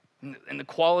 And the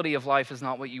quality of life is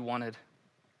not what you wanted.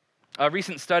 A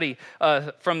recent study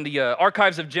from the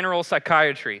Archives of General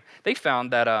Psychiatry, they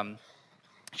found that,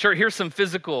 here's some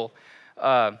physical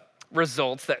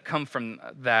results that come from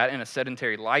that in a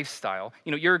sedentary lifestyle.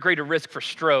 You know, you're at greater risk for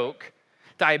stroke,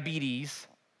 diabetes,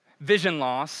 vision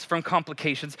loss from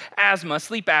complications, asthma,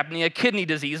 sleep apnea, kidney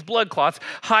disease, blood clots,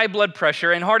 high blood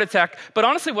pressure, and heart attack. But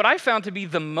honestly, what I found to be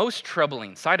the most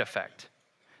troubling side effect,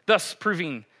 thus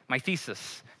proving my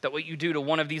thesis that what you do to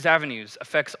one of these avenues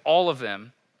affects all of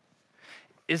them,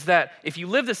 is that if you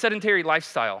live the sedentary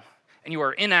lifestyle and you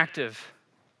are inactive,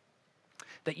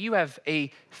 that you have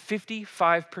a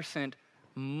 55%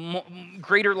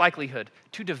 greater likelihood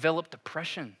to develop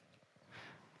depression.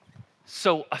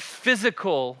 So a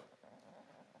physical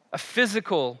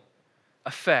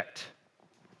effect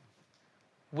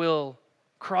will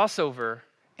cross over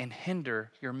and hinder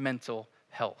your mental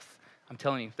health. I'm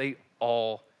telling you, they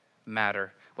all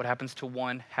matter. What happens to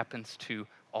one happens to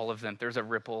all of them. There's a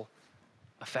ripple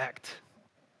effect.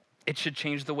 It should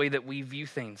change the way that we view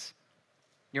things.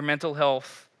 Your mental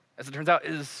health, as it turns out,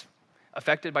 is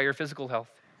affected by your physical health.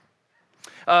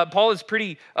 Paul is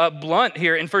pretty blunt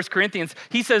here in 1 Corinthians.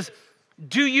 He says,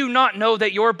 do you not know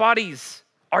that your bodies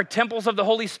are temples of the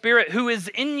Holy Spirit who is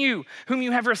in you, whom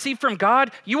you have received from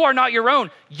God? You are not your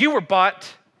own. You were bought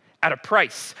at a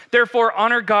price. Therefore,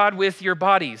 honor God with your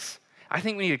bodies. I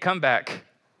think we need to come back.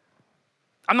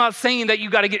 I'm not saying that you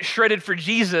got to get shredded for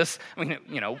Jesus. I mean,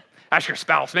 you know, ask your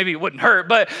spouse, maybe it wouldn't hurt,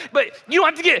 but you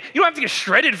don't have to get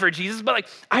shredded for Jesus. But like,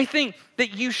 I think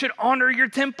that you should honor your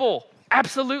temple.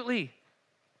 Absolutely.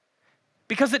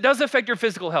 Because it does affect your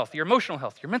physical health, your emotional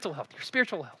health, your mental health, your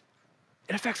spiritual health.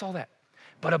 It affects all that.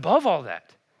 But above all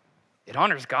that, it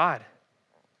honors God.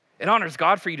 It honors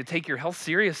God for you to take your health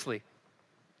seriously.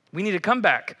 We need to come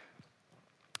back.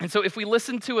 And so if we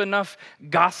listen to enough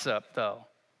gossip, though,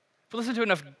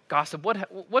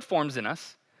 what forms in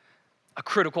us? A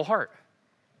critical heart.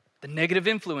 The negative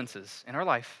influences in our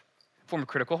life form a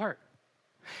critical heart.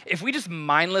 If we just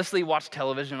mindlessly watch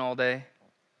television all day,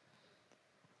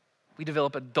 we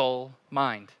develop a dull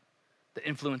mind. The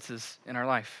influences in our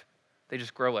life, they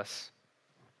just grow us.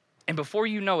 And before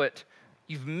you know it,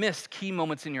 you've missed key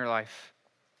moments in your life.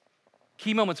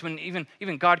 Key moments when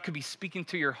even God could be speaking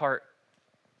to your heart,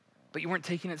 but you weren't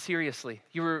taking it seriously.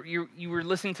 You were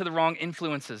listening to the wrong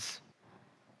influences.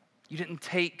 You didn't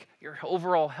take your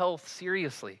overall health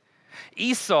seriously.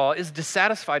 Esau is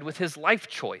dissatisfied with his life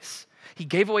choice. He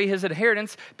gave away his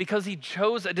inheritance because he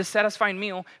chose a dissatisfying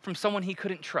meal from someone he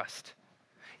couldn't trust.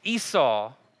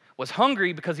 Esau was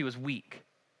hungry because he was weak.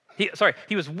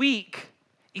 He was weak.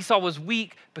 Esau was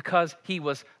weak because he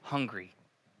was hungry.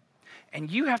 And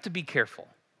you have to be careful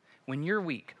when you're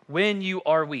weak, when you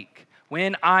are weak,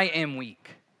 when I am weak.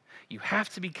 You have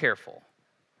to be careful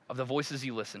of the voices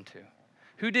you listen to.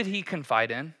 Who did he confide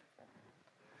in?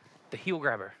 The heel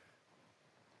grabber.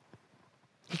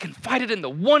 He confided in the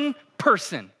one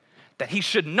person that he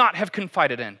should not have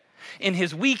confided in. In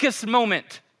his weakest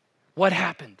moment, what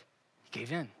happened? He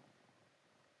gave in.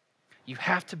 You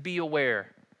have to be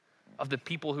aware of the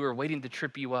people who are waiting to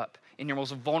trip you up. In your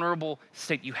most vulnerable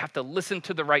state, you have to listen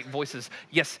to the right voices.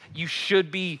 Yes, you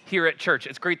should be here at church.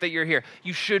 It's great that you're here.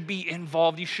 You should be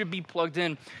involved. You should be plugged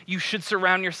in. You should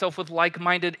surround yourself with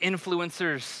like-minded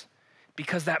influencers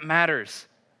because that matters.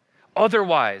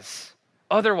 Otherwise,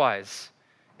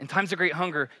 in times of great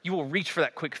hunger, you will reach for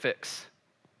that quick fix.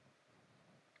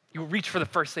 You will reach for the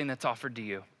first thing that's offered to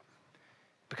you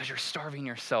because you're starving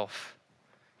yourself.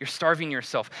 You're starving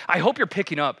yourself. I hope you're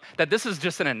picking up that this is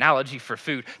just an analogy for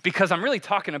food, because I'm really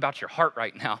talking about your heart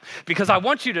right now, because I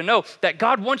want you to know that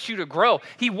God wants you to grow.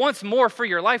 He wants more for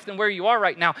your life than where you are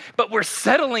right now, but we're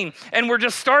settling and we're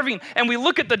just starving, and we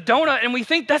look at the donut and we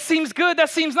think that seems good, that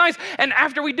seems nice, and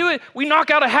after we do it, we knock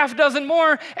out a half dozen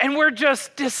more and we're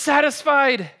just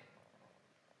dissatisfied.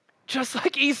 Just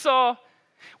like Esau,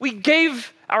 we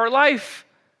gave our life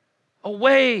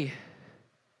away.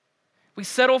 We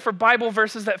settle for Bible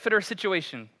verses that fit our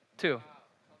situation, too.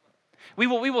 We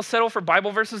will settle for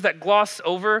Bible verses that gloss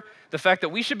over the fact that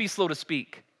we should be slow to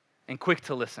speak and quick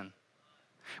to listen.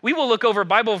 We will look over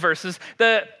Bible verses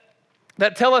that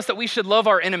tell us that we should love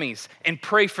our enemies and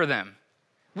pray for them.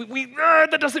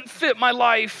 That doesn't fit my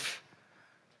life.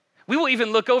 We will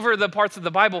even look over the parts of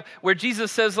the Bible where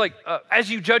Jesus says, like,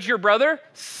 as you judge your brother,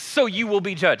 so you will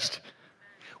be judged.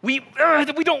 We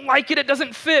don't like it, it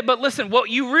doesn't fit, but listen,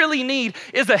 what you really need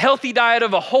is a healthy diet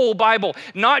of a whole Bible,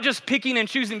 not just picking and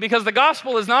choosing, because the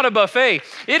gospel is not a buffet.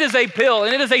 It is a pill,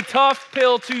 and it is a tough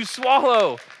pill to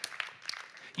swallow.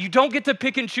 You don't get to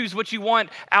pick and choose what you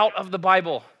want out of the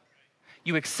Bible.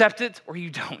 You accept it or you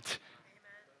don't.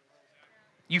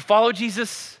 You follow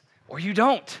Jesus or you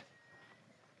don't.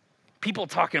 People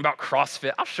talking about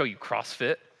CrossFit. I'll show you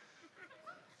CrossFit.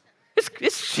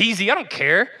 It's cheesy, I don't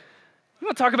care. You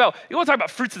want to talk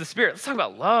about fruits of the Spirit? Let's talk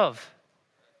about love.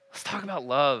 Let's talk about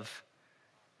love.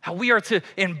 How we are to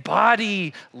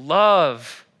embody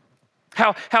love.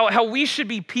 How we should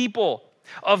be people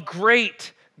of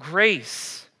great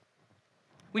grace.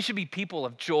 We should be people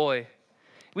of joy.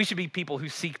 We should be people who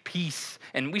seek peace,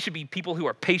 and we should be people who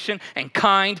are patient and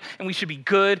kind, and we should be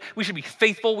good. We should be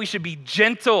faithful. We should be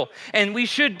gentle, and we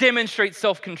should demonstrate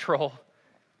self-control.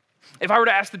 If I were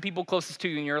to ask the people closest to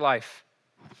you in your life,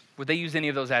 would they use any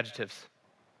of those adjectives?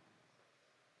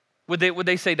 Would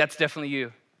they say that's definitely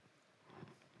you?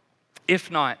 If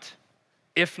not,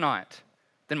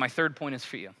 then my third point is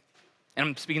for you. And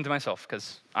I'm speaking to myself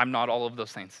because I'm not all of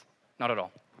those things. Not at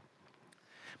all.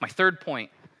 My third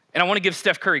point, and I want to give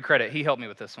Steph Curry credit. He helped me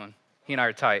with this one. He and I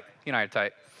are tight.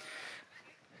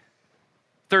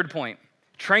 Third point,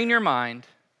 train your mind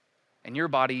and your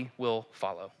body will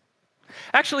follow.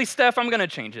 Actually, Steph, I'm going to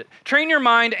change it. Train your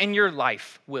mind and your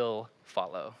life will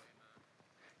follow.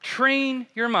 Train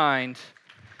your mind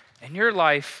and your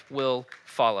life will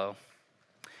follow.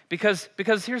 Because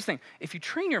here's the thing, if you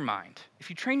train your mind,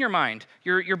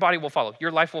 your body will follow,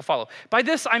 your life will follow. By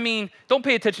this, I mean, don't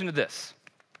pay attention to this.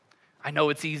 I know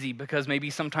it's easy because maybe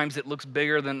sometimes it looks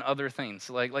bigger than other things,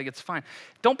 like it's fine.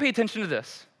 Don't pay attention to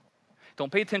this.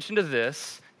 Don't pay attention to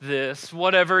this,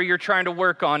 whatever you're trying to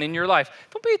work on in your life.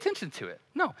 Don't pay attention to it.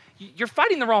 No, you're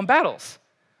fighting the wrong battles.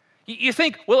 You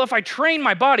think, well, if I train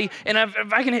my body and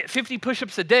if I can hit 50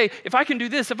 push-ups a day, if I can do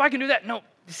this, if I can do that. No,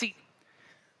 you see,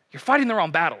 you're fighting the wrong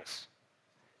battles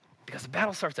because the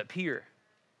battle starts up here.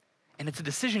 And it's a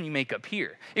decision you make up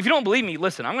here. If you don't believe me,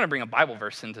 listen, I'm going to bring a Bible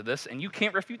verse into this, and you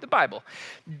can't refute the Bible.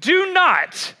 Do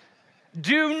not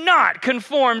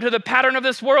conform to the pattern of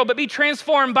this world, but be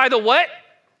transformed by the what?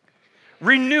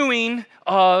 Renewing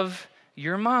of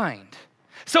your mind.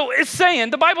 So it's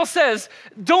saying, the Bible says,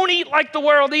 don't eat like the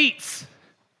world eats.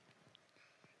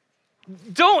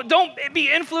 Don't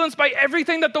be influenced by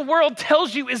everything that the world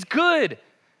tells you is good.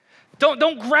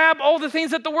 Don't grab all the things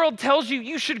that the world tells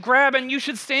you should grab and you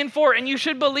should stand for and you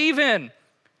should believe in.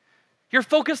 You're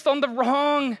focused on the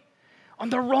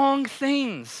wrong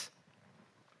things.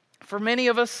 For many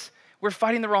of us, we're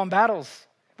fighting the wrong battles.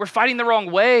 We're fighting the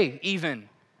wrong way even.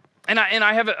 And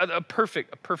I have a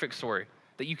perfect story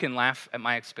that you can laugh at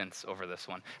my expense over this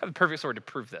one. I have a perfect story to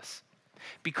prove this.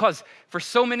 Because for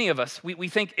so many of us, we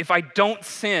think if I don't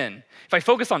sin, if I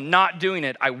focus on not doing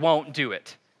it, I won't do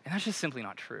it. And that's just simply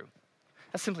not true.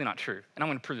 That's simply not true. And I'm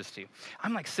going to prove this to you.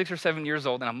 I'm like 6 or 7 years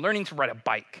old, and I'm learning to ride a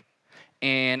bike.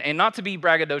 And not to be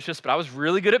braggadocious, but I was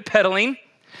really good at pedaling,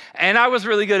 and I was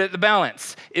really good at the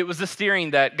balance. It was the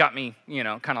steering that got me, kind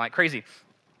of like crazy.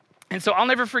 And so I'll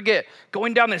never forget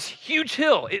going down this huge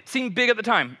hill. It seemed big at the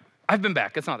time. I've been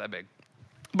back. It's not that big.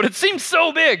 But it seemed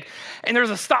so big. And there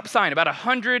was a stop sign about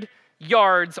 100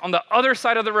 yards on the other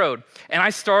side of the road. And I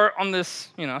start on this,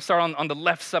 on the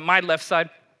left side, my left side.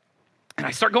 And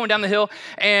I start going down the hill,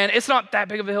 and it's not that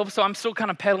big of a hill, so I'm still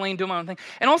kind of pedaling, doing my own thing.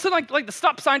 And all of a sudden, like the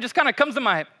stop sign just kind of comes to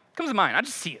mind. I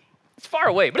just see it. It's far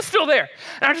away, but it's still there.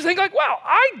 And I just think wow,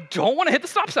 I don't want to hit the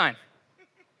stop sign.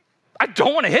 I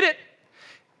don't want to hit it.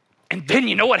 And then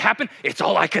you know what happened? It's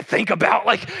all I could think about.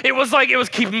 Like it was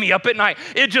keeping me up at night.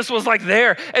 It just was like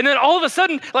there. And then all of a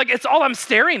sudden, like it's all I'm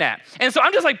staring at. And so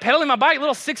I'm just like pedaling my bike,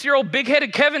 little 6-year-old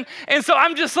big-headed Kevin. And so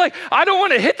I'm just like, I don't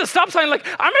want to hit the stop sign. Like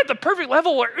I'm at the perfect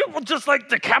level where it will just like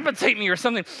decapitate me or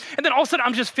something. And then all of a sudden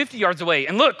I'm just 50 yards away.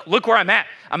 And look where I'm at.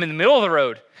 I'm in the middle of the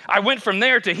road. I went from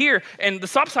there to here and the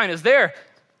stop sign is there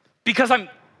because I'm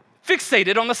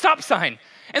fixated on the stop sign.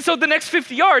 And so the next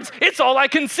 50 yards, it's all I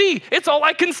can see. It's all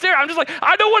I can stare. I'm just like,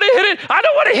 I don't want to hit it. I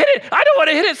don't want to hit it. I don't want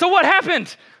to hit it. So what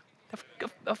happened?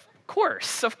 Of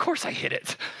course I hit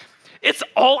it. It's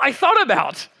all I thought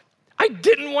about. I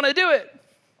didn't want to do it.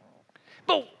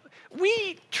 But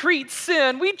we treat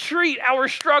sin, we treat our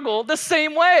struggle the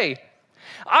same way.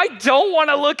 I don't want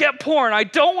to look at porn. I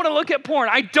don't want to look at porn.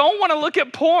 I don't want to look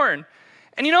at porn.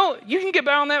 And you know, you can get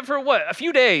by on that for what? A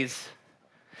few days.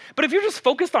 But if you're just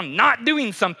focused on not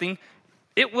doing something,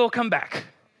 it will come back.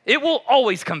 It will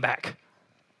always come back.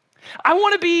 I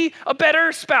want to be a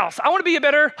better spouse. I want to be a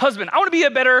better husband. I want to be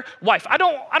a better wife. I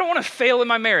don't want to fail in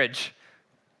my marriage.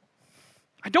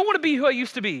 I don't want to be who I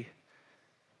used to be.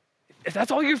 If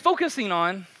that's all you're focusing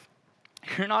on,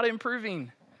 you're not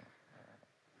improving.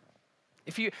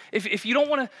 If you don't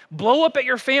want to blow up at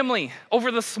your family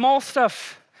over the small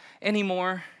stuff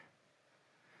anymore,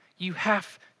 you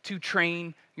have to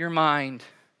train your mind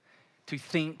to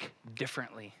think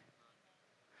differently.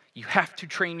 You have to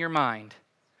train your mind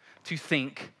to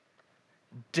think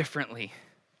differently.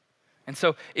 And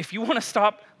so if you want to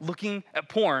stop looking at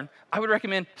porn, I would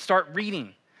recommend start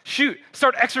reading.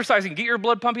 Start exercising. Get your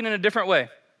blood pumping in a different way.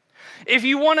 If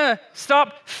you want to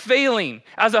stop failing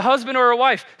as a husband or a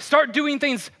wife, start doing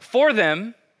things for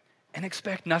them and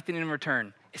expect nothing in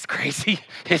return. It's crazy.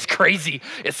 It's crazy.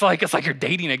 It's like you're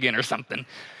dating again or something.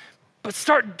 But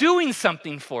start doing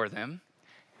something for them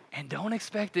and don't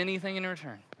expect anything in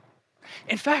return.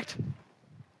 In fact,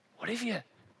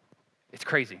 it's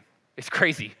crazy. It's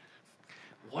crazy.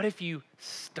 What if you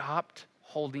stopped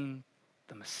holding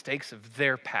the mistakes of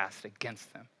their past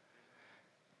against them?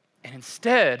 And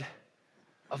instead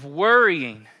of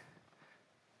worrying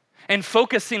and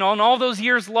focusing on all those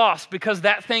years lost because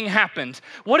that thing happened,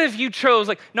 what if you chose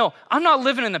no, I'm not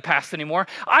living in the past anymore.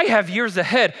 I have years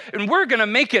ahead and we're gonna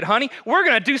make it, honey. We're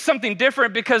gonna do something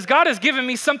different because God has given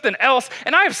me something else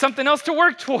and I have something else to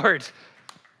work towards.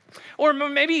 Or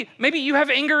maybe you have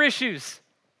anger issues.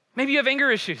 Maybe you have anger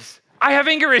issues. I have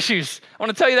anger issues. I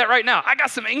wanna tell you that right now. I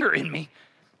got some anger in me.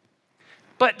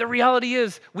 But the reality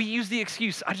is we use the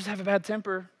excuse, I just have a bad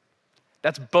temper.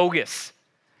 That's bogus.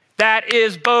 That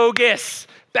is bogus.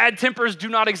 Bad tempers do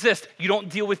not exist. You don't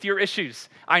deal with your issues.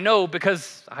 I know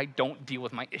because I don't deal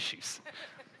with my issues.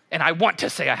 And I want to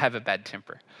say I have a bad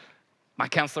temper. My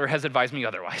counselor has advised me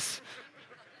otherwise.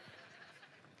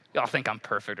 Y'all think I'm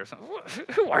perfect or something.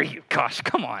 Who are you? Gosh,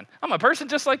 come on. I'm a person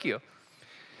just like you.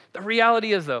 The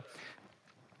reality is though,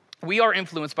 we are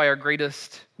influenced by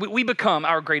we become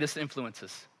our greatest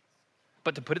influences.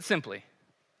 But to put it simply,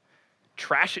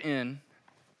 trash in,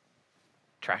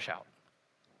 trash out.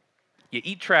 You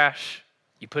eat trash,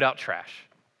 you put out trash.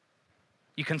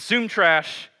 You consume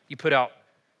trash, you put out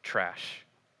trash.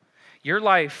 Your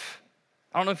life,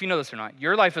 I don't know if you know this or not,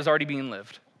 your life is already being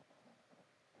lived.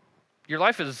 Your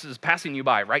life is passing you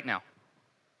by right now.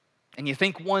 And you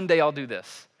think one day I'll do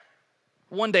this.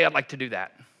 One day I'd like to do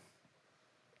that.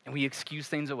 And we excuse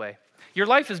things away. Your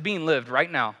life is being lived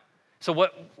right now. So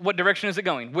what direction is it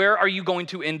going? Where are you going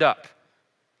to end up?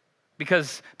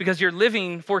 Because you're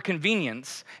living for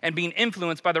convenience and being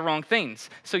influenced by the wrong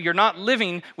things. So you're not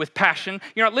living with passion,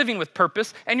 you're not living with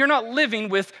purpose, and you're not living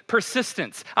with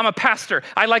persistence. I'm a pastor.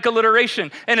 I like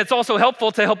alliteration, and it's also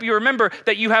helpful to help you remember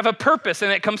that you have a purpose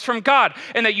and it comes from God,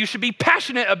 and that you should be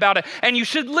passionate about it, and you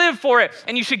should live for it,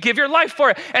 and you should give your life for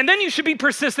it. And then you should be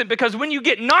persistent, because when you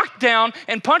get knocked down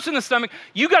and punched in the stomach,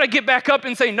 you got to get back up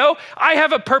and say, no, I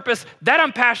have a purpose that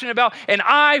I'm passionate about, and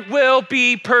I will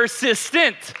be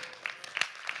persistent.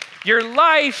 Your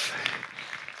life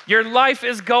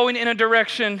is going in a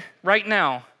direction right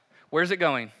now. Where's it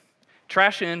going?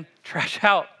 Trash in, trash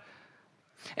out.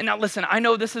 And now listen, I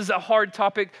know this is a hard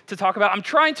topic to talk about. I'm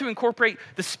trying to incorporate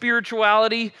the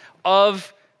spirituality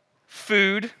of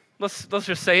food, let's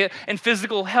just say it, and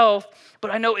physical health, but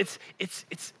I know it's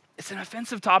an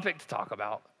offensive topic to talk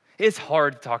about. It's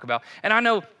hard to talk about. And I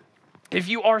know if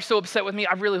you are so upset with me,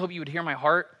 I really hope you would hear my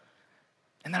heart.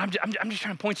 And then I'm just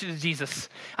trying to point you to Jesus.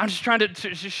 I'm just trying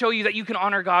to show you that you can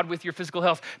honor God with your physical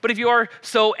health. But if you are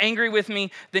so angry with me,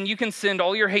 then you can send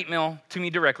all your hate mail to me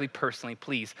directly, personally,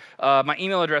 please. My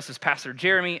email address is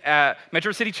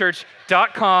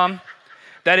pastorjeremy@metrocitychurch.com.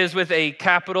 That is with a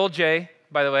capital J,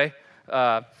 by the way.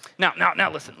 Now,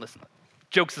 listen.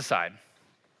 Jokes aside.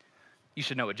 You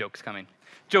should know a joke's coming.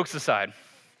 Jokes aside,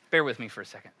 bear with me for a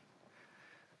second.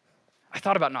 I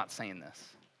thought about not saying this,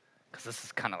 because this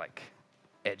is kind of like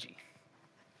edgy.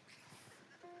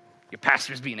 Your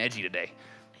pastor's being edgy today.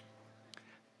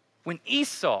 When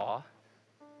Esau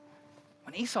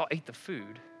ate the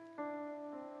food,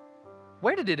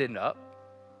 where did it end up?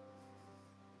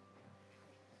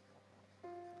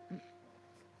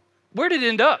 Where did it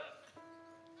end up?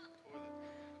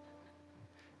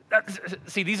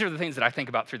 See, these are the things that I think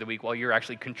about through the week while you're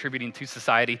actually contributing to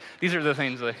society. These are the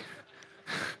things that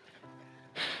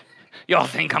y'all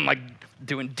think I'm like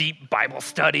doing deep Bible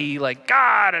study, like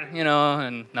God, and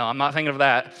no, I'm not thinking of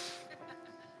that.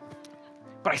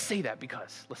 But I say that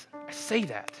because, listen, I say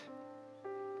that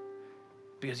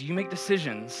because you make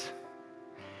decisions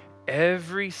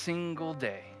every single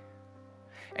day,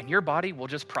 and your body will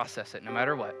just process it no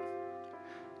matter what.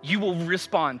 You will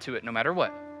respond to it no matter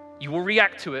what. You will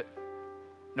react to it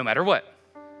no matter what.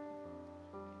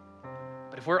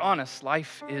 But if we're honest,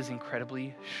 life is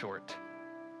incredibly short.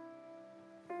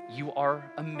 You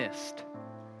are a mist,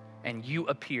 and you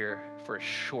appear for a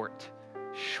short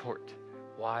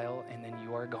while, and then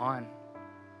you are gone.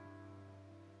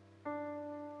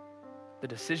 The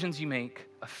decisions you make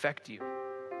affect you.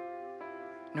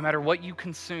 No matter what you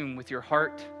consume with your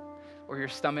heart or your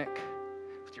stomach,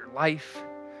 with your life,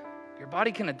 your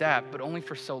body can adapt, but only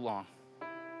for so long.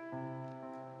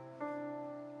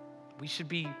 We should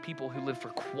be people who live for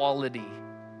quality.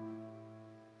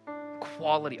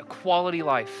 A quality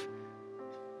life.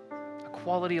 A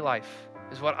quality life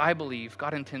is what I believe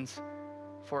God intends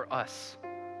for us.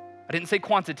 I didn't say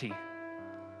quantity,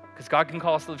 because God can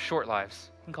call us to live short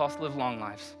lives. He can call us to live long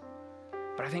lives.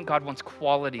 But I think God wants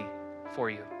quality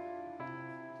for you.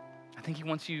 I think He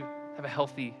wants you to have a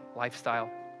healthy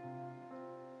lifestyle,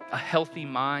 a healthy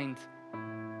mind,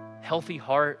 healthy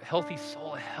heart, healthy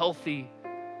soul, a healthy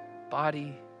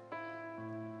body.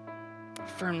 I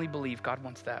firmly believe God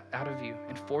wants that out of you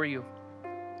and for you.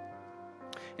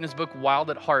 In his book, Wild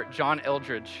at Heart, John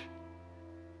Eldredge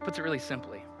puts it really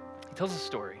simply. He tells a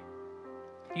story.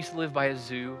 He used to live by a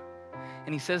zoo,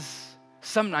 and he says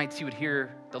some nights he would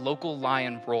hear the local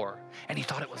lion roar, and he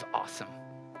thought it was awesome.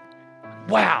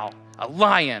 Wow, a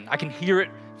lion. I can hear it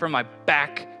from my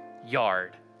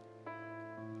backyard.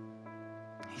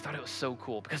 He thought it was so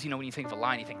cool because, when you think of a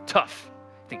lion, you think tough,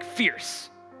 you think fierce,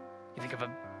 you think of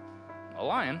a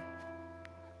lion.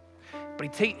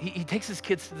 But he takes his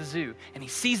kids to the zoo, and he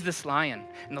sees this lion,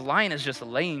 and the lion is just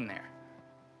laying there.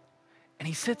 And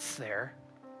he sits there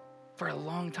for a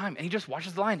long time, and he just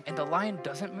watches the lion, and the lion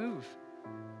doesn't move.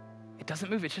 It doesn't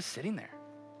move, it's just sitting there.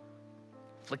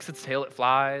 Flicks its tail, it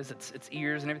flies, its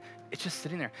ears and everything. It's just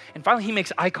sitting there. And finally he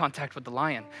makes eye contact with the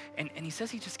lion, and he says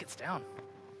he just gets down.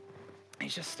 And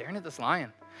he's just staring at this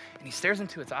lion, and he stares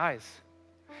into its eyes,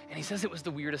 and he says it was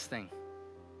the weirdest thing.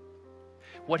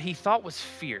 What he thought was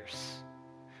fierce,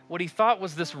 what he thought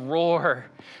was this roar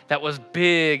that was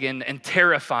big and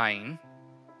terrifying,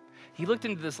 he looked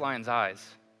into this lion's eyes,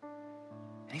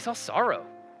 and he saw sorrow.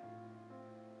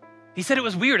 He said it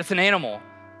was weird, it's an animal.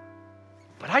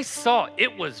 But I saw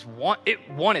it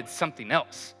wanted something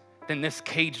else than this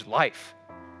caged life.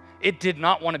 It did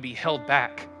not want to be held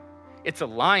back. It's a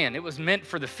lion. It was meant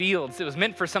for the fields. It was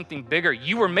meant for something bigger.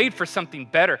 You were made for something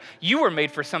better. You were made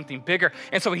for something bigger.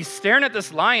 And so he's staring at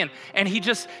this lion, and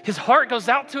his heart goes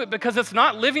out to it because it's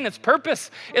not living its purpose.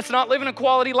 It's not living a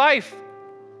quality life.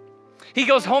 He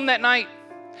goes home that night,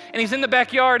 and he's in the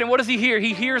backyard, and what does he hear?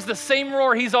 He hears the same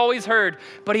roar he's always heard,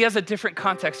 but he has a different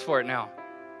context for it now.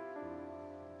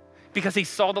 Because he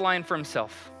saw the lion for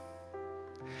himself.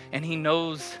 And he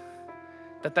knows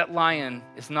that lion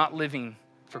is not living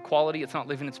for quality, it's not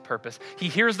living its purpose. He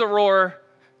hears the roar,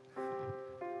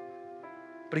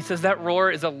 but he says that roar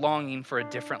is a longing for a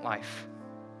different life.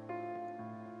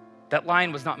 That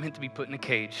lion was not meant to be put in a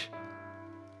cage.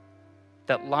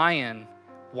 That lion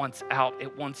wants out,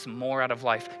 it wants more out of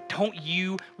life. Don't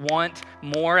you want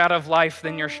more out of life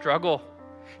than your struggle?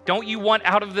 Don't you want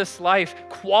out of this life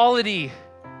quality?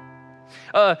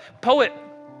 Poet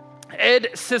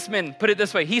Ed Sisman put it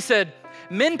this way. He said,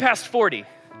 men past 40,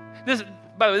 this,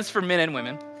 by the way, this is for men and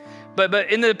women, but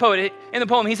in the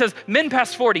poem, he says, men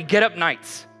past 40 get up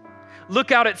nights,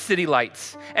 look out at city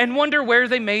lights, and wonder where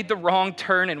they made the wrong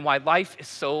turn and why life is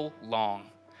so long.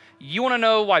 You want to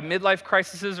know why midlife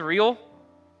crises are real?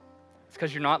 It's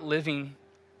because you're not living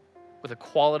with a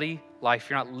quality life.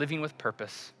 You're not living with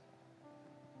purpose.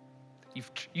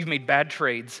 You've made bad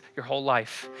trades your whole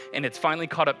life, and it's finally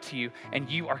caught up to you, and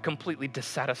you are completely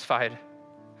dissatisfied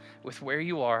with where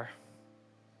you are.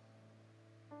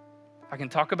 I can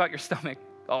talk about your stomach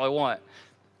all I want,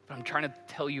 but I'm trying to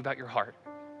tell you about your heart.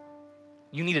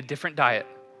 You need a different diet.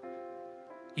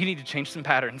 You need to change some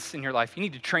patterns in your life. You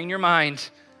need to train your mind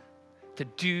to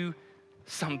do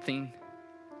something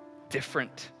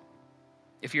different.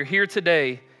 If you're here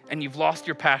today and you've lost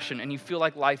your passion and you feel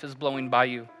like life is blowing by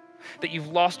you, that you've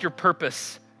lost your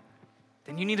purpose,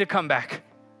 then you need to come back.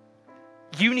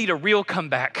 You need a real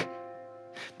comeback.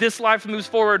 This life moves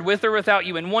forward with or without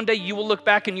you, and one day you will look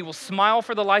back and you will smile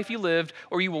for the life you lived,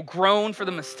 or you will groan for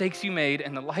the mistakes you made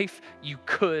and the life you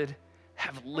could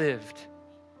have lived.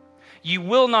 You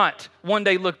will not one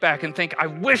day look back and think, I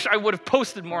wish I would have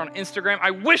posted more on Instagram.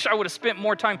 I wish I would have spent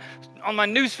more time on my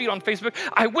newsfeed on Facebook.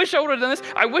 I wish I would have done this.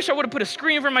 I wish I would have put a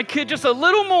screen over my kid just a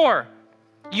little more.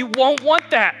 You won't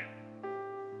want that.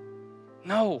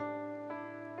 No.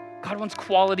 God wants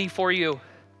quality for you.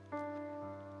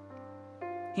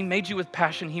 He made you with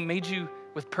passion. He made you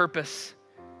with purpose.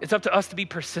 It's up to us to be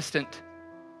persistent.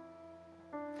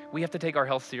 We have to take our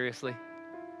health seriously.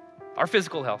 Our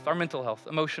physical health, our mental health,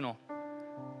 emotional,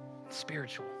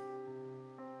 spiritual.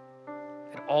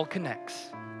 It all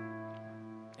connects.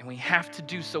 And we have to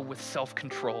do so with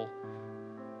self-control.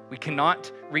 We cannot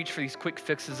reach for these quick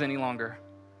fixes any longer.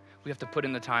 We have to put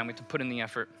in the time. We have to put in the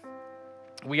effort.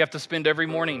 We have to spend every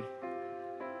morning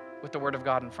with the Word of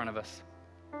God in front of us.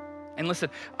 And listen,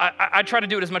 I try to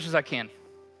do it as much as I can.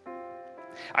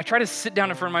 I try to sit down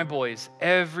in front of my boys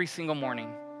every single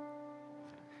morning,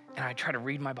 and I try to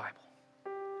read my Bible.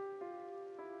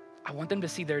 I want them to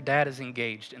see their dad is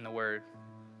engaged in the Word.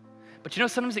 But you know,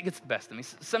 sometimes it gets the best of me.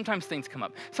 Sometimes things come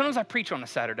up. Sometimes I preach on a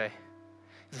Saturday.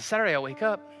 It's a Saturday I wake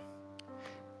up,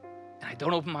 and I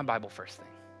don't open my Bible first thing.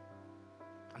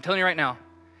 I'm telling you right now,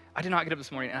 I did not get up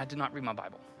this morning, and I did not read my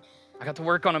Bible. I got to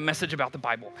work on a message about the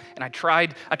Bible, and I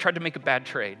tried to make a bad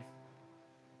trade.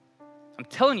 I'm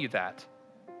telling you that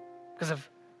because if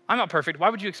I'm not perfect,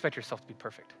 why would you expect yourself to be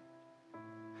perfect?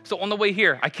 So on the way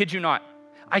here, I kid you not,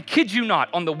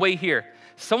 on the way here,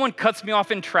 someone cuts me off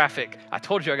in traffic. I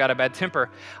told you I got a bad temper.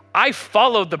 I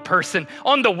followed the person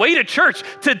on the way to church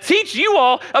to teach you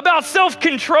all about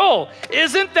self-control.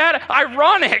 Isn't that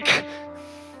ironic?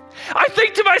 I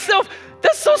think to myself,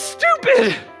 that's so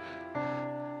stupid.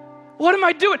 What am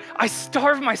I doing? I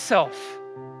starved myself.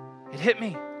 It hit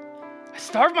me. I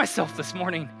starved myself this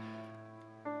morning.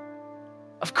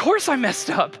 Of course I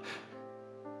messed up.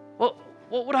 Well,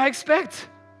 what would I expect?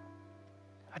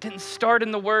 I didn't start in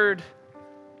the Word.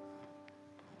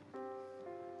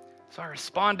 So I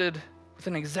responded with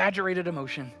an exaggerated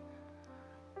emotion.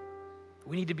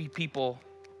 We need to be people.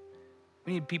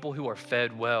 We need people who are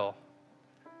fed well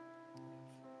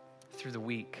through the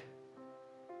week.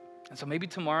 And so maybe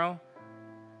tomorrow,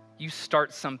 you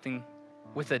start something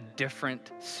with a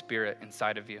different spirit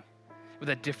inside of you, with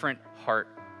a different heart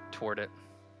toward it.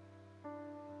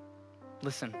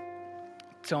 Listen,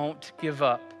 don't give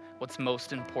up what's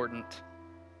most important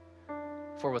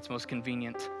for what's most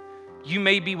convenient. You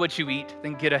may be what you eat,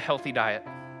 then get a healthy diet.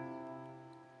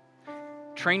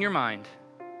 Train your mind,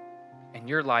 and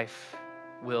your life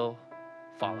will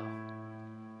follow.